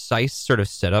 That precise sort of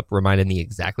setup reminded me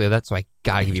exactly of that, so I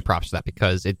gotta give you props for that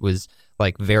because it was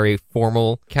like very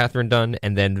formal Kathryn Dunn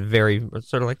and then very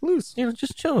sort of like loose,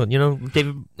 just chilling,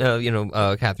 David,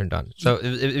 Kathryn Dunn. So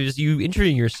it was you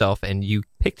interviewing yourself and you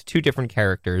picked two different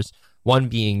characters, one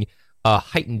being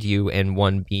heightened you and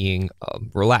one being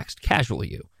relaxed, casual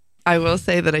you. I will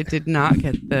say that I did not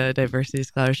get the diversity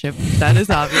scholarship. That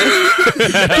is obvious.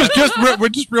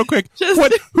 just real quick.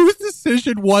 Whose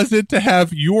decision was it to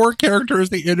have your character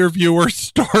as the interviewer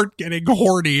start getting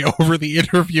horny over the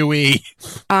interviewee?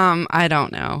 I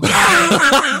don't know.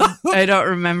 I don't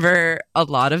remember a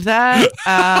lot of that. If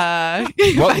I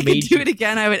could do it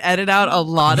again, I would edit out a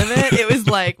lot of it. It was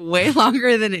like way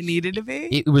longer than it needed to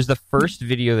be. It was the first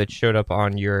video that showed up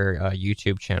on your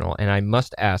YouTube channel, and I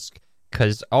must ask,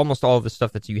 because almost all of the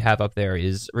stuff that you have up there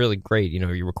is really great. You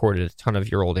recorded a ton of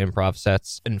your old improv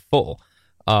sets in full,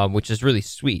 which is really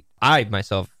sweet. I,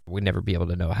 myself, would never be able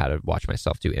to know how to watch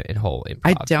myself do in whole improv.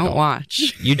 I don't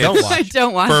watch. You don't watch? I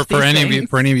don't watch For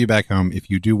any of you back home, if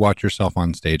you do watch yourself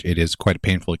on stage, it is quite a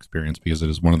painful experience because it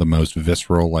is one of the most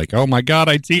visceral, like, oh my God,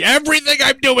 I'd see everything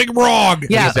I'm doing wrong.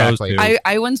 Yeah, exactly.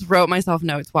 I once wrote myself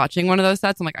notes watching one of those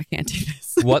sets. I'm like, I can't do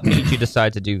this. What made you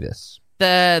decide to do this?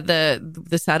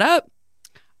 The setup?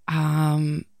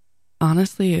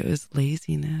 Honestly, it was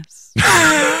laziness.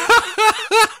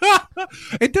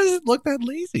 It doesn't look that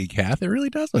lazy, Kath. It really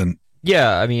doesn't.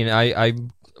 Yeah, I mean,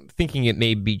 I'm thinking it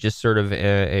may be just sort of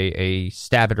a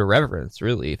stab at irreverence,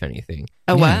 really, if anything.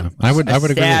 A what? Yeah, I would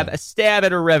agree. A stab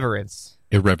at irreverence.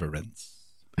 Irreverence.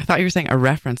 I thought you were saying a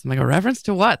reference. I'm like, a reference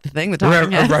to what? The thing, the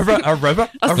talking heads? A stab at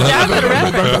a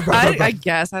reference. I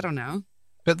guess. I don't know.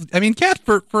 But I mean, Kath,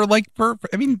 I'm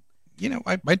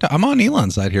on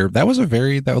Elon's side here. That was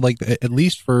at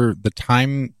least for the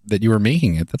time that you were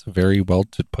making it, that's a very well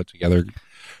put together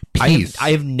piece.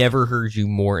 I have never heard you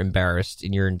more embarrassed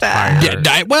in your entire... since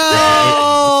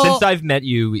I've met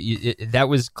you, that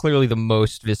was clearly the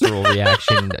most visceral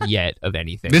reaction yet of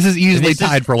anything. This is easily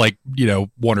tied for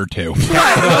one or two.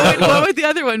 What would the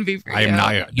other one be for you?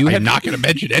 I'm not going to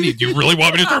mention any. Do you really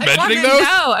want me to start mentioning those?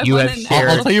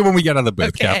 I'll tell you when we get on the booth,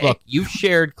 Okay. Kath. Look, You've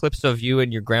shared clips of you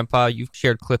and your grandpa. You've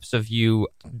shared clips of you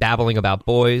babbling about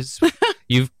boys.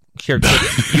 You've shared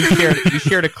clips. You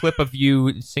shared a clip of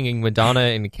you singing Madonna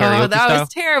in karaoke Oh, that style. was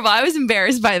terrible. I was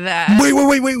embarrassed by that. wait.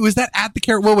 Was that at the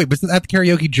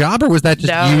karaoke job, or was that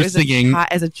just you singing?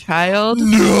 As a child.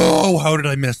 No, how did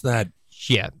I miss that?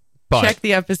 Yeah, but Check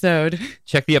the episode.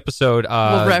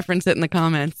 We'll reference it in the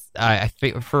comments. I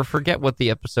forget what the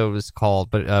episode was called,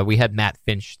 but we had Matt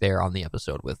Finch there on the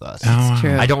episode with us. Oh, It's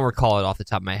true. I don't recall it off the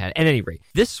top of my head. At any rate,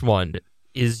 this one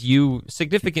is you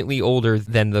significantly older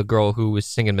than the girl who was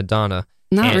singing Madonna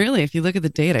Not And- really. If you look at the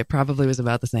date, I probably was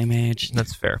about the same age.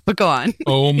 That's fair. But go on.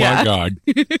 Oh my Yeah. God.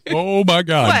 Oh my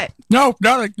God. What? No,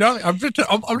 nothing. I'm just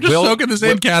soaking this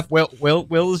in, Kath.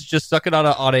 Will is just sucking on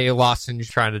a loss and you're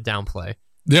trying to downplay.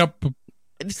 Yep.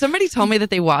 Somebody told me that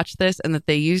they watched this and that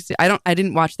they used I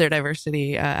didn't watch their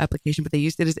diversity application, but they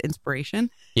used it as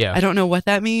inspiration. Yeah. I don't know what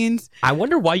that means. I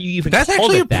wonder why you even That's called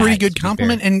actually a it that, pretty to good be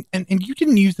compliment, fair. and you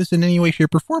didn't use this in any way,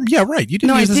 shape, or form. Yeah, right. You didn't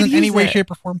No, I use this did in any use way, it.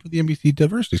 shape, or form for the NBC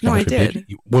Diversity No, I Scholarship.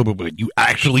 did. Wait, you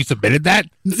actually submitted that?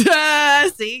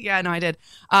 See? Yeah, no, I did.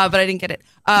 But I didn't get it.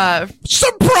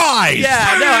 Surprise!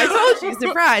 Yeah, no, I told you.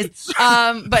 Surprise.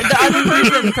 But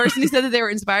the person who said that they were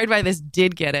inspired by this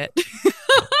did get it.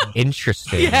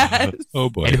 Interesting. Yes. Oh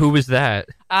boy. And who was that?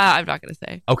 I'm not going to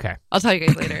say. Okay. I'll tell you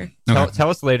guys later. Tell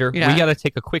us later. Yeah. We got to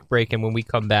take a quick break, and when we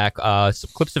come back, some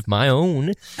clips of my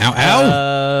own.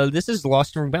 Ow. This is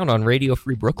Lost and Rebound on Radio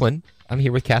Free Brooklyn. I'm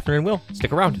here with Kathryn and Will.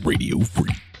 Stick around. Radio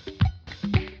Free.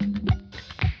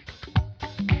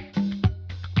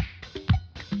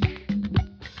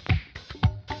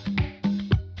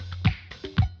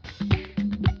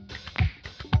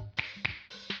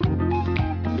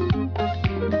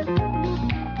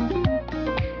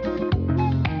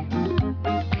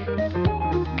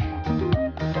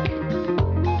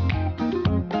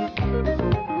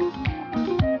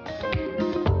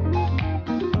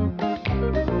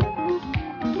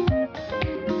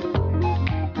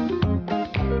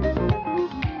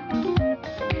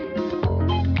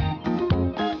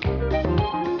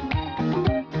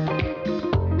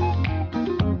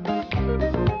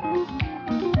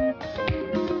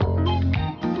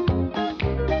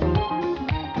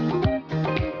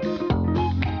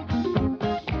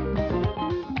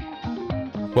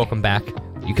 Welcome back.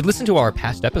 You can listen to our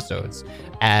past episodes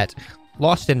at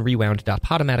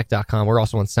lostandrewound.podomatic.com. We're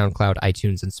also on SoundCloud,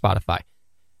 iTunes, and Spotify.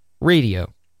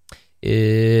 Radio.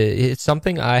 It's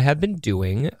something I have been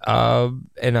doing,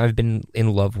 and I've been in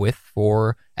love with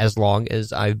for as long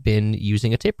as I've been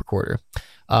using a tape recorder.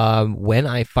 When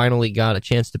I finally got a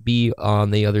chance to be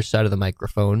on the other side of the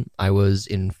microphone, I was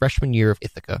in freshman year of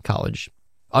Ithaca College.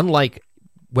 Unlike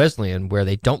Wesleyan, where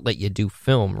they don't let you do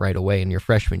film right away in your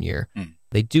freshman year,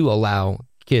 they do allow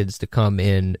kids to come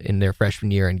in their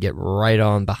freshman year and get right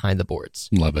on behind the boards.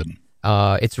 Love it.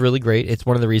 It's really great. It's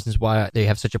one of the reasons why they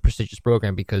have such a prestigious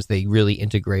program, because they really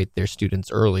integrate their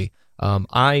students early.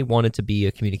 I wanted to be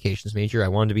a communications major. I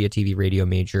wanted to be a TV radio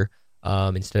major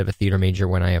instead of a theater major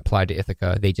when I applied to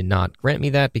Ithaca. They did not grant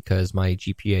me that because my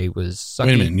GPA was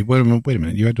sucky. Wait a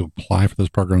minute. You had to apply for those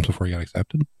programs before you got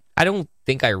accepted? I don't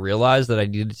think I realized that I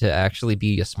needed to actually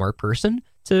be a smart person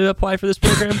to apply for this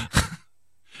program.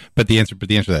 But the answer to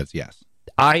that is yes.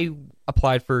 I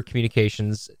applied for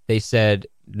communications. They said,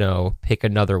 no, pick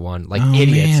another one, like Oh,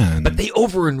 idiots. man. But they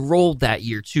over-enrolled that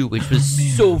year, too, which was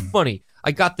so funny.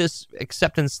 I got this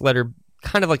acceptance letter,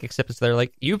 kind of like acceptance letter,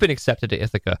 like, you've been accepted to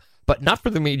Ithaca, but not for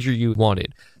the major you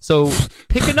wanted. So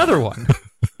pick another one.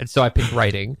 And so I picked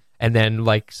writing, and then,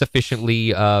 like,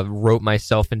 sufficiently wrote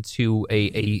myself into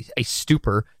a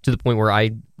stupor to the point where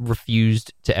I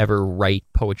refused to ever write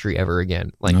poetry ever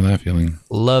again. Like, I know that feeling.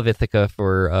 love Ithaca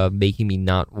for making me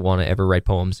not want to ever write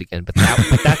poems again. But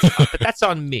that's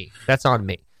on me. That's on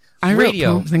me. I wrote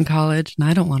Radio. poems in college, and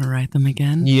I don't want to write them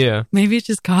again. Yeah. Maybe it's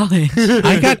just college.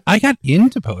 I got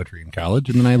into poetry in college,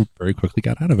 and then I very quickly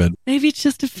got out of it. Maybe it's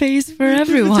just a phase for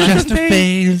everyone. Just a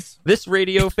phase. This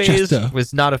radio phase Just a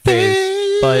was not a phase,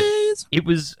 but it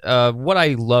was what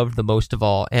I loved the most of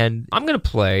all. And I'm going to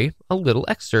play a little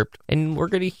excerpt, and we're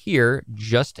going to hear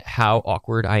just how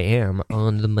awkward I am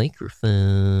on the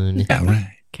microphone. All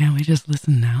right. Can't we just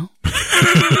listen now?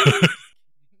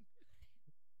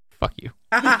 Fuck you.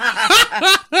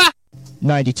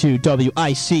 92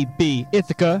 WICB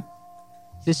Ithaca.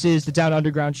 This is the Down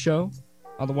Underground show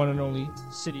on the one and only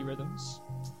City Rhythms.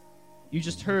 You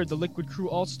just heard the Liquid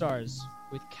Crew All-Stars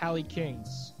with Cali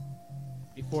Kings.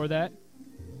 Before that,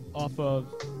 off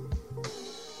of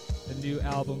the new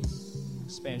album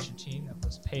Expansion Team, that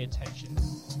was Pay Attention.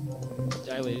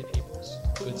 Dilated Peoples.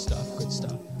 Good stuff, good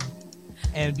stuff.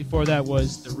 And before that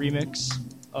was the remix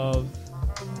of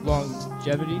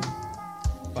Longevity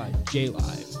by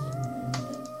J-Live.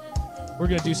 We're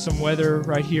going to do some weather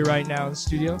right here, right now in the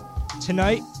studio.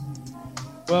 Tonight,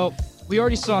 well, we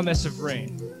already saw a mess of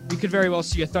rain. We could very well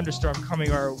see a thunderstorm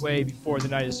coming our way before the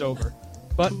night is over.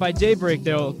 But by daybreak,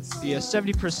 there'll be a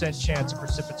 70% chance of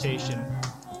precipitation.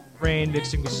 Rain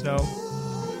mixing with snow.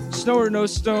 Snow or no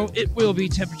snow, it will be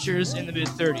temperatures in the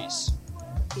mid-30s.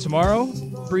 Tomorrow,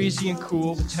 breezy and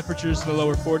cool with temperatures in the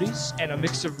lower 40s, and a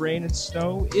mix of rain and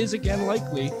snow is again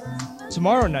likely.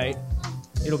 Tomorrow night,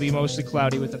 It'll be mostly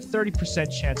cloudy with a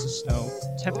 30% chance of snow.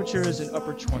 Temperatures in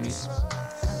upper 20s.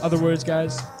 Other words,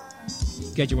 guys,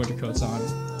 get your winter coats on.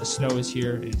 The snow is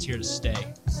here, and it's here to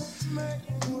stay.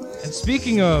 And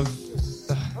speaking of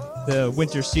the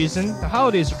winter season, the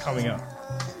holidays are coming up.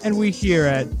 And we here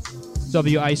at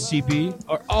WICB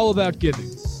are all about giving.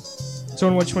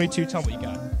 Zone 122, tell me what you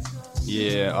got.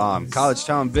 Yeah, College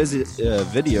Town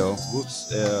Video,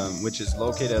 which is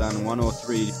located on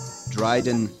 103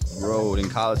 Dryden Road in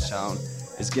College Town,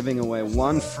 is giving away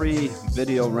one free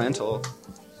video rental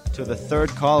to the third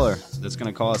caller that's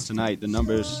going to call us tonight. The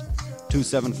number's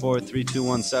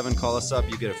 274-3217. Call us up,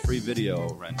 you get a free video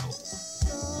rental.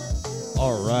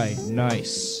 All right,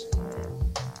 nice.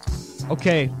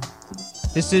 Okay,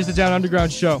 this is the Down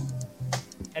Underground Show,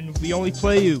 and we only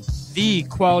play you the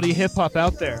quality hip-hop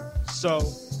out there. So,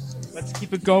 let's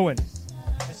keep it going.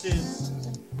 This is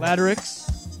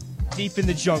Laterix, Deep in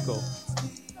the Jungle.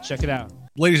 Check it out.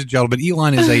 Ladies and gentlemen,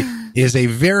 Elann is a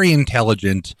very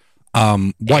intelligent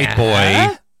white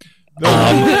boy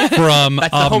from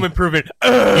That's the Home Improvement.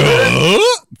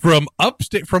 From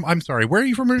upstate. I'm sorry, where are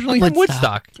you from originally? From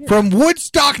Woodstock. From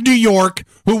Woodstock, New York,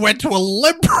 who went to a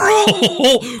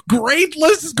liberal,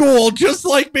 gradeless school just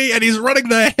like me, and he's running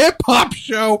the hip hop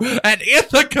show at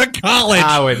Ithaca College.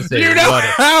 I wouldn't say you know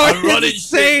how running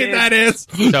insane that is.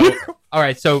 So, all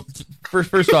right. So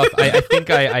first off, I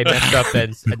think I messed up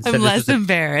and said I'm less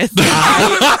embarrassed.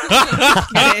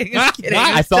 kidding.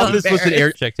 I thought this was an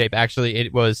air check tape. Actually,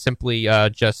 it was simply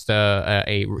just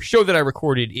a show that I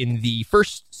recorded in the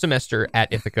first semester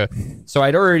at Ithaca. So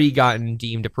I'd already gotten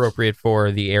deemed appropriate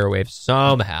for the airwaves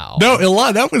somehow. No,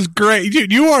 Elann, that was great.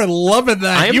 Dude, you are loving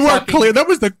that. You are clear. That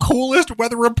was the coolest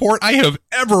weather report I have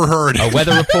ever heard. A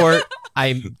weather report.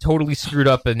 I totally screwed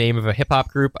up the name of a hip-hop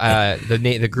group.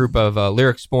 The group of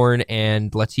Lyrics Born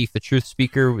and Latif the Truth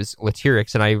Speaker was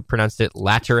Laterix, and I pronounced it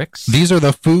Laterix. These are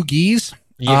the Foogies.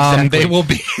 Yeah, exactly. They will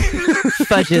be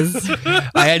fudges.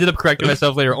 I ended up correcting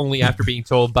myself later only after being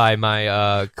told by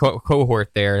my cohort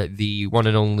there, the one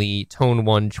and only Tone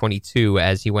 122,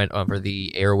 as he went over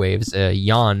the airwaves,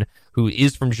 Jan, who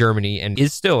is from Germany and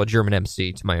is still a German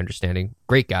MC, to my understanding.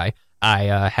 Great guy.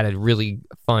 I had a really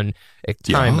fun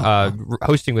time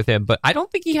hosting with him, but I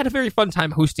don't think he had a very fun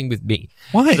time hosting with me.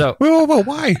 Why? So, whoa,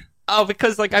 why? Oh,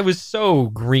 because I was so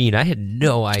green. I had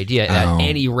no idea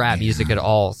any rap music at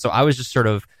all. So I was just sort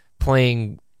of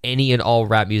playing any and all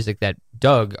rap music that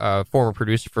Doug, former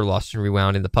producer for Lost and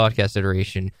Rewound in the podcast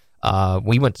iteration,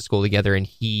 we went to school together, and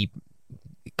he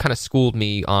kind of schooled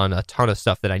me on a ton of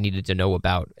stuff that I needed to know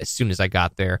about as soon as I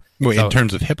got there. Wait, in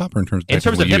terms of hip hop or in terms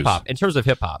of hip hop? In terms of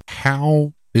hip hop.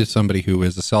 How is somebody who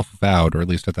is a self-avowed, or at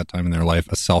least at that time in their life,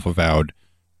 a self-avowed,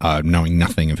 knowing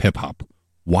nothing of hip hop?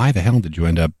 Why the hell did you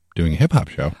end up doing a hip hop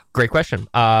show? Great question.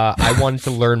 I wanted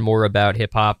to learn more about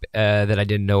hip hop that I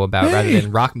didn't know about, rather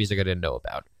than rock music I didn't know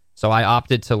about. So I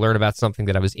opted to learn about something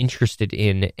that I was interested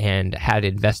in and had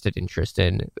invested interest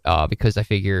in, because I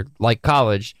figured, like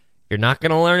college, you're not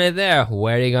going to learn it there.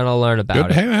 Where are you going to learn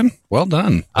about it? Hey, man. Well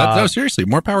done. No, seriously,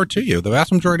 more power to you. The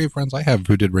vast majority of friends I have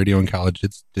who did radio in college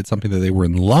did something that they were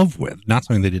in love with, not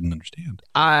something they didn't understand.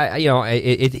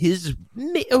 It is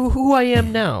who I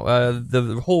am now.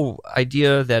 The whole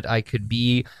idea that I could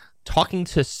be talking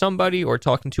to somebody or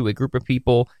talking to a group of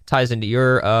people ties into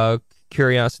your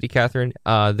curiosity, Kathryn.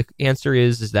 The answer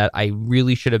is that I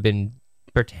really should have been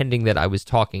pretending that I was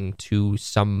talking to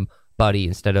somebody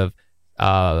instead of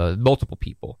multiple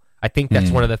people. I think that's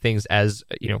one of the things, as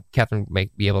you know, Kathryn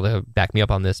might be able to back me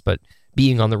up on this, but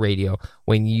being on the radio,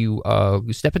 when you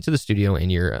step into the studio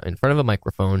and you're in front of a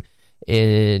microphone,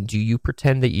 do you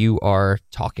pretend that you are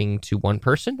talking to one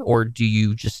person, or do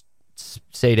you just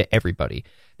say to everybody?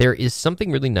 There is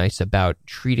something really nice about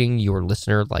treating your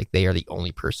listener like they are the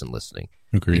only person listening.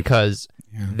 Agreed. Because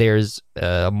there's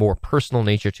a more personal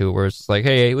nature to it, where it's like,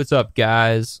 hey, what's up,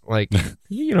 guys? Like,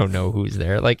 you don't know who's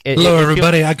there. Like, hello,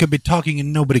 everybody. I could be talking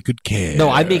and nobody could care. No,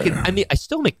 I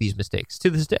still make these mistakes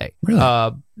to this day. Really?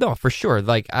 No, for sure.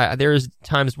 Like, there's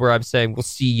times where I'm saying, we'll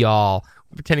see y'all,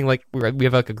 pretending like we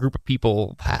have like a group of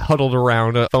people huddled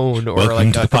around a phone or welcome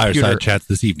like to a the computer. Fireside Chats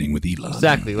this evening with Elann.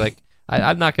 Exactly. Like,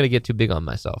 I'm not going to get too big on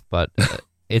myself, but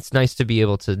it's nice to be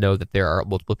able to know that there are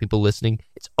multiple people listening.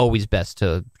 It's always best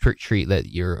to treat that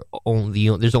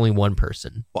there's only one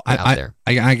person out there.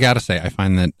 I gotta say, I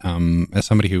find that as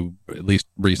somebody who at least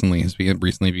recently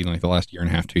been like the last year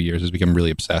and a half, 2 years, has become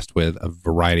really obsessed with a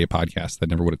variety of podcasts that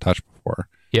I never would have touched before.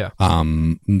 Yeah.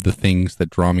 The things that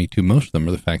draw me to most of them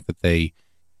are the fact that they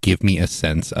give me a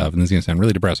sense of, and this is going to sound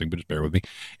really depressing, but just bear with me.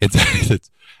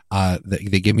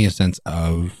 They give me a sense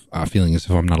of feeling as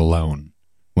if I'm not alone.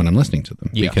 when I'm listening to them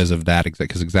Yeah. because of that,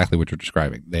 because exactly what you're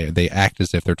describing. They act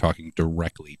as if they're talking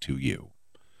directly to you.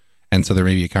 And so there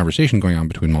may be a conversation going on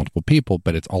between multiple people,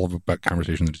 but it's all of a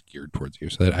conversation that is geared towards you.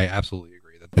 So that I absolutely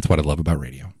agree that that's what I love about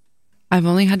radio. I've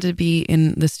only had to be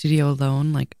in the studio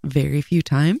alone like very few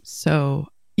times. So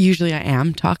usually I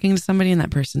am talking to somebody and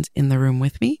that person's in the room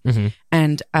with me. Mm-hmm.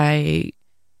 And I,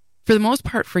 for the most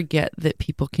part, forget that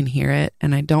people can hear it.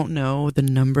 And I don't know the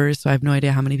numbers. So I have no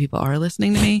idea how many people are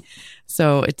listening to me.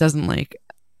 So it doesn't like,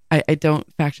 I don't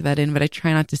factor that in, but I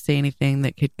try not to say anything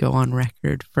that could go on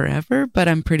record forever. But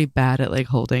I'm pretty bad at like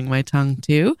holding my tongue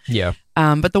too. Yeah.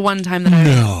 But the one time that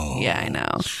I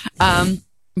know.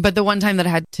 But the one time that I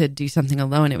had to do something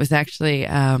alone, it was actually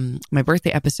my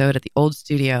birthday episode at the old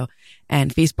studio,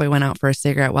 and Feastboy went out for a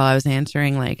cigarette while I was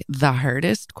answering like the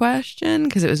hardest question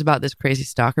because it was about this crazy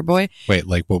stalker boy. Wait,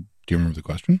 like, well, do you remember the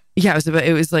question? Yeah,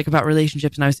 it was like about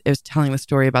relationships, and it was telling the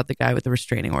story about the guy with the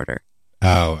restraining order.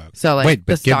 Oh, okay. So like, wait,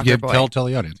 but the stalker boy. tell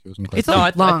the audience. It's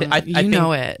long. I You think,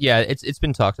 know it. Yeah, it's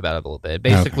been talked about a little bit.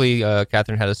 Basically,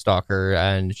 Kathryn had a stalker,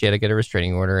 and she had to get a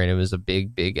restraining order, and it was a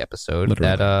big episode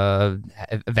Literally.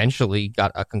 that eventually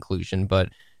got a conclusion, but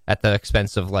at the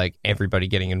expense of like everybody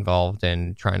getting involved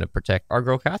and trying to protect our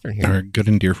girl Kathryn here. Our good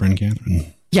and dear friend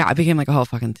Kathryn. Yeah, it became like a whole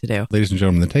fucking to-do. Ladies and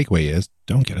gentlemen, the takeaway is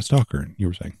don't get a stalker. You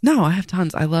were saying. No, I have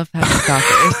tons. I love having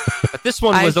stalkers. But this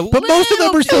one was But most of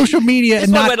them are social media This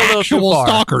and one not went a little too actual far.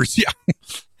 stalkers. Yeah.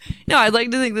 No, I'd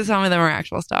like to think that some of them are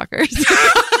actual stalkers.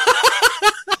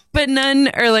 But none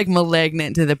are like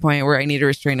malignant to the point where I need a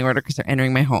restraining order because they're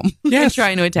entering my home and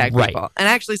trying to attack Right. people and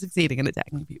actually succeeding in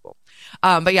attacking people.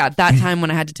 But yeah, that time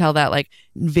when I had to tell that like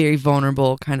very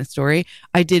vulnerable kind of story,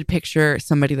 I did picture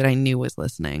somebody that I knew was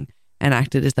listening and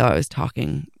acted as though I was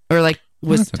talking or like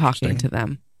was That's talking interesting. to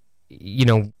them. You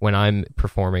know, when I'm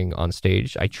performing on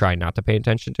stage, I try not to pay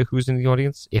attention to who's in the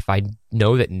audience. If I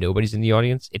know that nobody's in the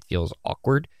audience, it feels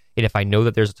awkward. And if I know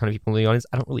that there's a ton of people in the audience,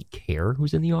 I don't really care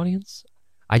who's in the audience.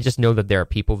 I just know that there are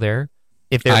people there.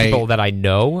 If there are people that I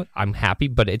know, I'm happy,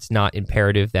 but it's not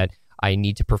imperative that I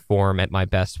need to perform at my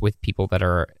best with people that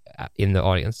are in the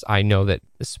audience. I know that,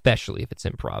 especially if it's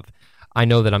improv, I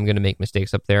know that I'm going to make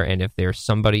mistakes up there. And if there's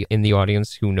somebody in the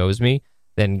audience who knows me,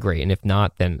 then great. And if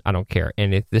not, then I don't care.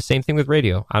 And if the same thing with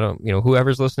radio, I don't,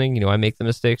 whoever's listening, I make the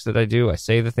mistakes that I do. I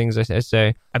say the things I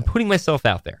say. I'm putting myself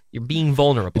out there. You're being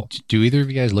vulnerable. Do either of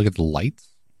you guys look at the lights?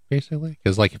 Basically,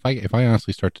 because like if I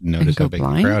honestly start to notice how big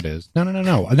the crowd is,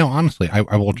 no. Honestly, I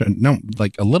will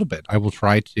like a little bit. I will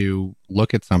try to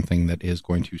look at something that is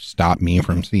going to stop me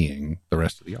from seeing the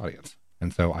rest of the audience,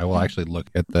 and so I will actually look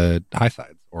at the high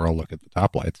sides, or I'll look at the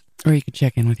top lights, Or you could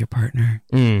check in with your partner.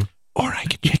 or I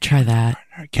could You could try that.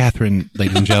 Kathryn,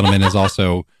 ladies and gentlemen, is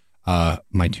also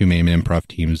my two main improv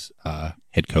teams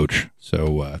head coach.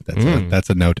 So that's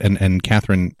a note. And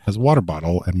Kathryn has a water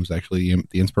bottle and was actually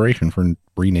the inspiration for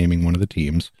renaming one of the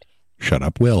teams. Shut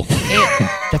up, Will.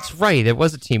 That's right. It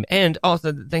was a team. And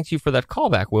also, thanks you for that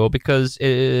callback, Will, because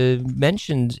it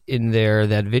mentioned in there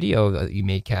that video that you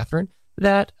made, Kathryn,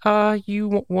 that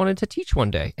you wanted to teach one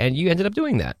day, and you ended up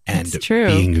doing that. And It's true.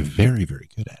 being very, very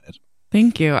good at it.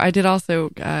 Thank you. I did also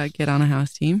get on a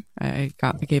house team. I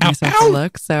gave myself a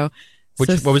look. So What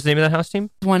was the name of that house team?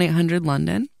 1-800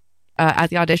 London.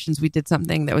 At the auditions, we did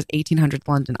something that was 1800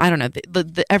 London. I don't know.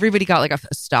 Everybody got like a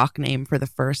stock name for the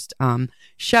first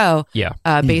show,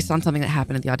 based on something that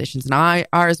happened at the auditions. And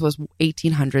ours was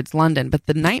 1800s London. But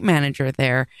the night manager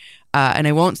there, and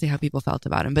I won't say how people felt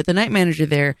about him, but the night manager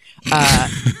there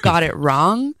got it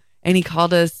wrong, and he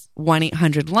called us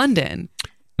 1-800 London.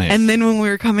 Nice. And then when we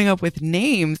were coming up with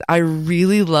names, I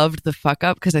really loved the fuck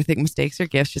up because I think mistakes are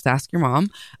gifts. Just ask your mom.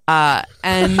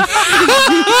 And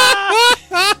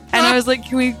I was like,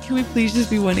 can we please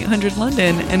just be 1-800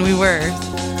 London? And we were.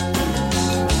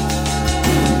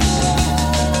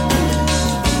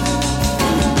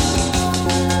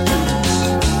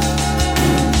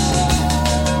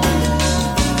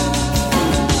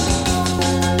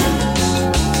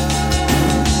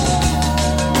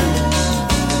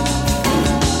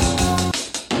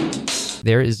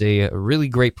 There is a really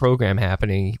great program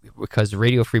happening because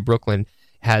Radio Free Brooklyn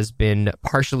has been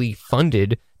partially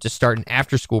funded to start an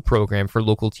after-school program for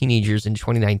local teenagers in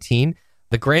 2019.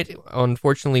 The grant,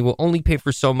 unfortunately, will only pay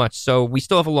for so much, so we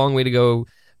still have a long way to go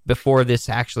before this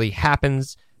actually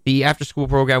happens. The after-school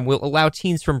program will allow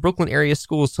teens from Brooklyn area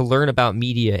schools to learn about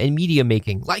media and media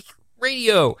making, like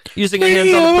radio, using a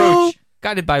hands-on approach.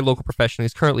 Guided by local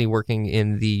professionals currently working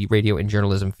in the radio and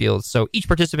journalism fields. So each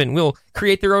participant will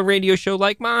create their own radio show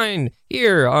like mine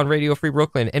here on Radio Free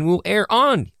Brooklyn and will air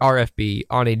on RFB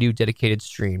on a new dedicated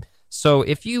stream. So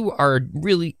if you are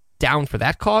really down for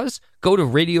that cause, go to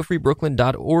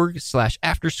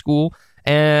radiofreebrooklyn.org/afterschool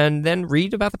and then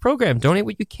read about the program. Donate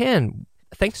what you can.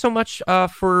 Thanks so much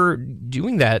for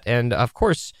doing that. And of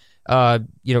course,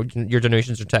 your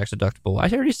donations are tax deductible. I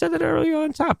already said that earlier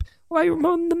on top. Well,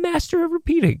 I'm the master of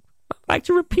repeating. I like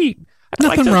to repeat.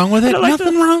 Nothing wrong with it.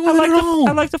 Nothing wrong with it at all.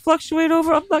 I like to fluctuate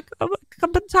over. I'm up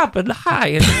on top and high,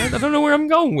 and I don't know where I'm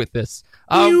going with this.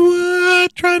 You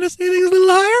trying to say things a little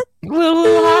higher? A little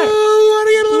higher. Want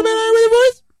to get a little bit higher with your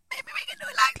voice? Maybe we can do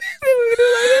it like this.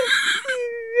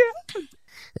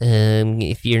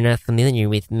 If you're not familiar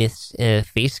with Miss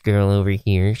Face Girl over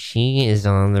here, she is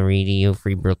on the Radio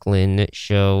Free Brooklyn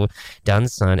show Done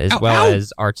Son, as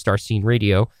as Art Star Scene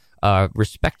Radio.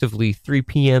 Respectively 3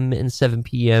 p.m. and 7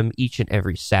 p.m. each and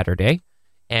every Saturday.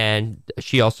 And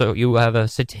you have a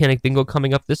satanic bingo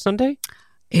coming up this Sunday?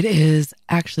 It is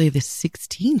actually the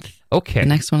 16th. Okay. The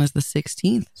next one is the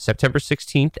 16th. September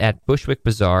 16th at Bushwick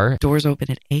Bazaar. Doors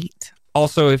open at 8.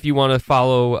 Also, if you want to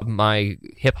follow my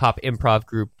hip-hop improv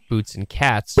group, Boots and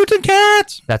Cats. Boots and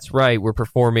Cats! That's right. We're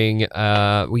performing,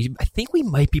 I think we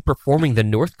might be performing the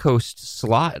North Coast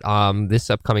slot this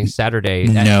upcoming Saturday.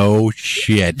 No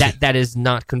shit. That is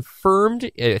not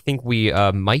confirmed. I think we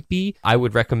might be. I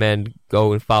would recommend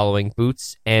go and following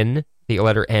Boots N, the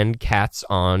letter N, Cats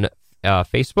on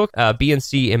Facebook,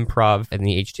 BNC Improv and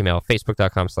the HTML,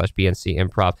 facebook.com/BNC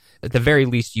Improv. At the very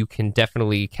least, you can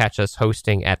definitely catch us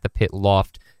hosting at the Pit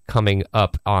Loft coming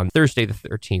up on Thursday the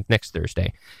 13th, next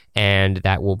Thursday. And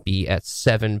that will be at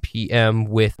 7 p.m.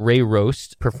 with Ray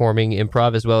Roast performing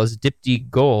improv as well as Dipty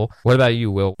Goal. What about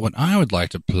you, Will? What I would like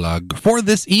to plug for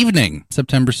this evening,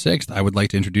 September 6th, I would like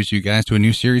to introduce you guys to a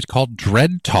new series called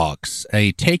Dread Talks,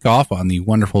 a takeoff on the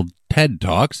wonderful TED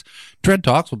Talks. Dread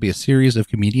Talks will be a series of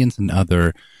comedians and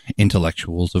other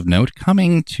intellectuals of note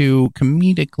coming to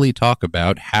comedically talk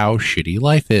about how shitty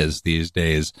life is these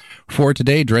days. For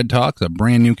today, Dread Talks, a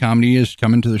brand new comedy is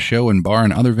coming to the show in bar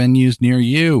and other venues near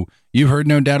you. You've heard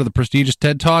no doubt of the prestigious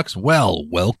TED Talks? Well,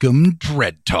 welcome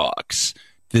Dread Talks.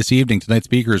 This evening, tonight's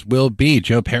speakers will be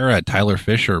Joe Pera, Tyler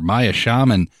Fisher, Maya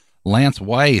Shaman, Lance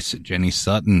Weiss, Jenny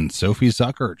Sutton, Sophie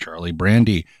Zucker, Charlie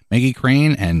Brandy, Maggie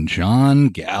Crane, and John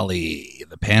Galley.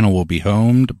 The panel will be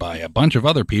homed by a bunch of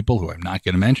other people who I'm not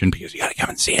going to mention because you got to come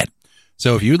and see it.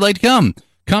 So if you'd like to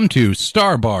come to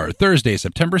Star Bar Thursday,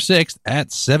 September 6th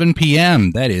at 7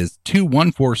 p.m. That is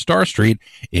 214 Star Street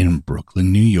in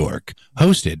Brooklyn, New York.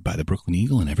 Hosted by the Brooklyn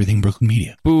Eagle and Everything Brooklyn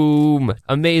Media. Boom.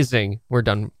 Amazing. We're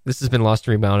done. This has been Lost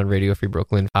and Rebound on Radio Free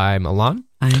Brooklyn. I'm Elann.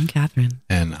 I'm Kathryn.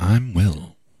 And I'm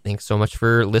Will. Thanks so much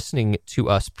for listening to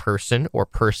us, person or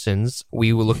persons.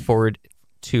 We will look forward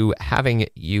to having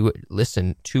you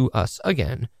listen to us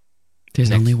again.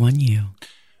 There's only one you.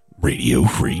 Radio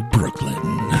Free Brooklyn.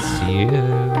 See you.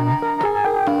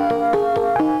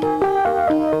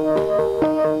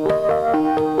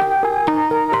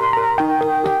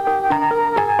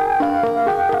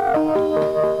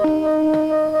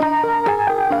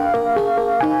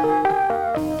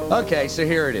 Okay, so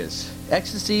here it is.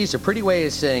 Ecstasy is a pretty way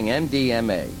of saying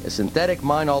MDMA, a synthetic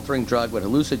mind-altering drug with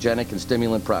hallucinogenic and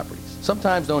stimulant properties,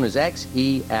 sometimes known as X,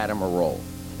 E, atom, or roll.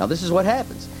 Now, this is what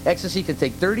happens. Ecstasy can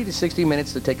take 30 to 60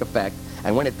 minutes to take effect,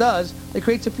 and when it does, it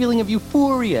creates a feeling of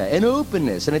euphoria and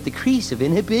openness and a decrease of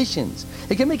inhibitions.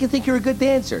 It can make you think you're a good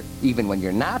dancer, even when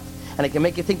you're not, and it can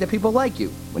make you think that people like you,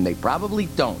 when they probably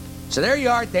don't. So there you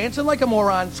are, dancing like a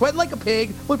moron, sweating like a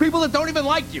pig, with people that don't even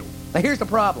like you. Now, here's the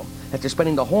problem. After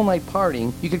spending the whole night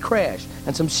partying, you could crash,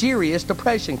 and some serious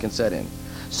depression can set in.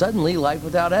 Suddenly, life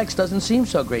without X doesn't seem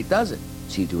so great, does it?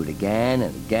 So you do it again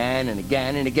and again and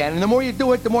again and again, and the more you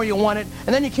do it, the more you want it,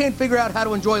 and then you can't figure out how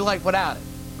to enjoy life without it.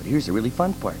 But here's the really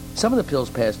fun part. Some of the pills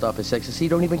passed off as ecstasy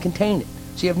don't even contain it,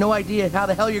 so you have no idea how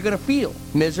the hell you're going to feel.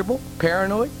 Miserable,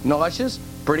 paranoid, nauseous,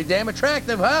 pretty damn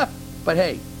attractive, huh? But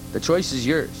hey, the choice is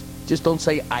yours. Just don't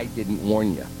say I didn't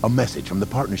warn you. A message from the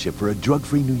Partnership for a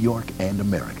Drug-Free New York and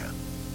America.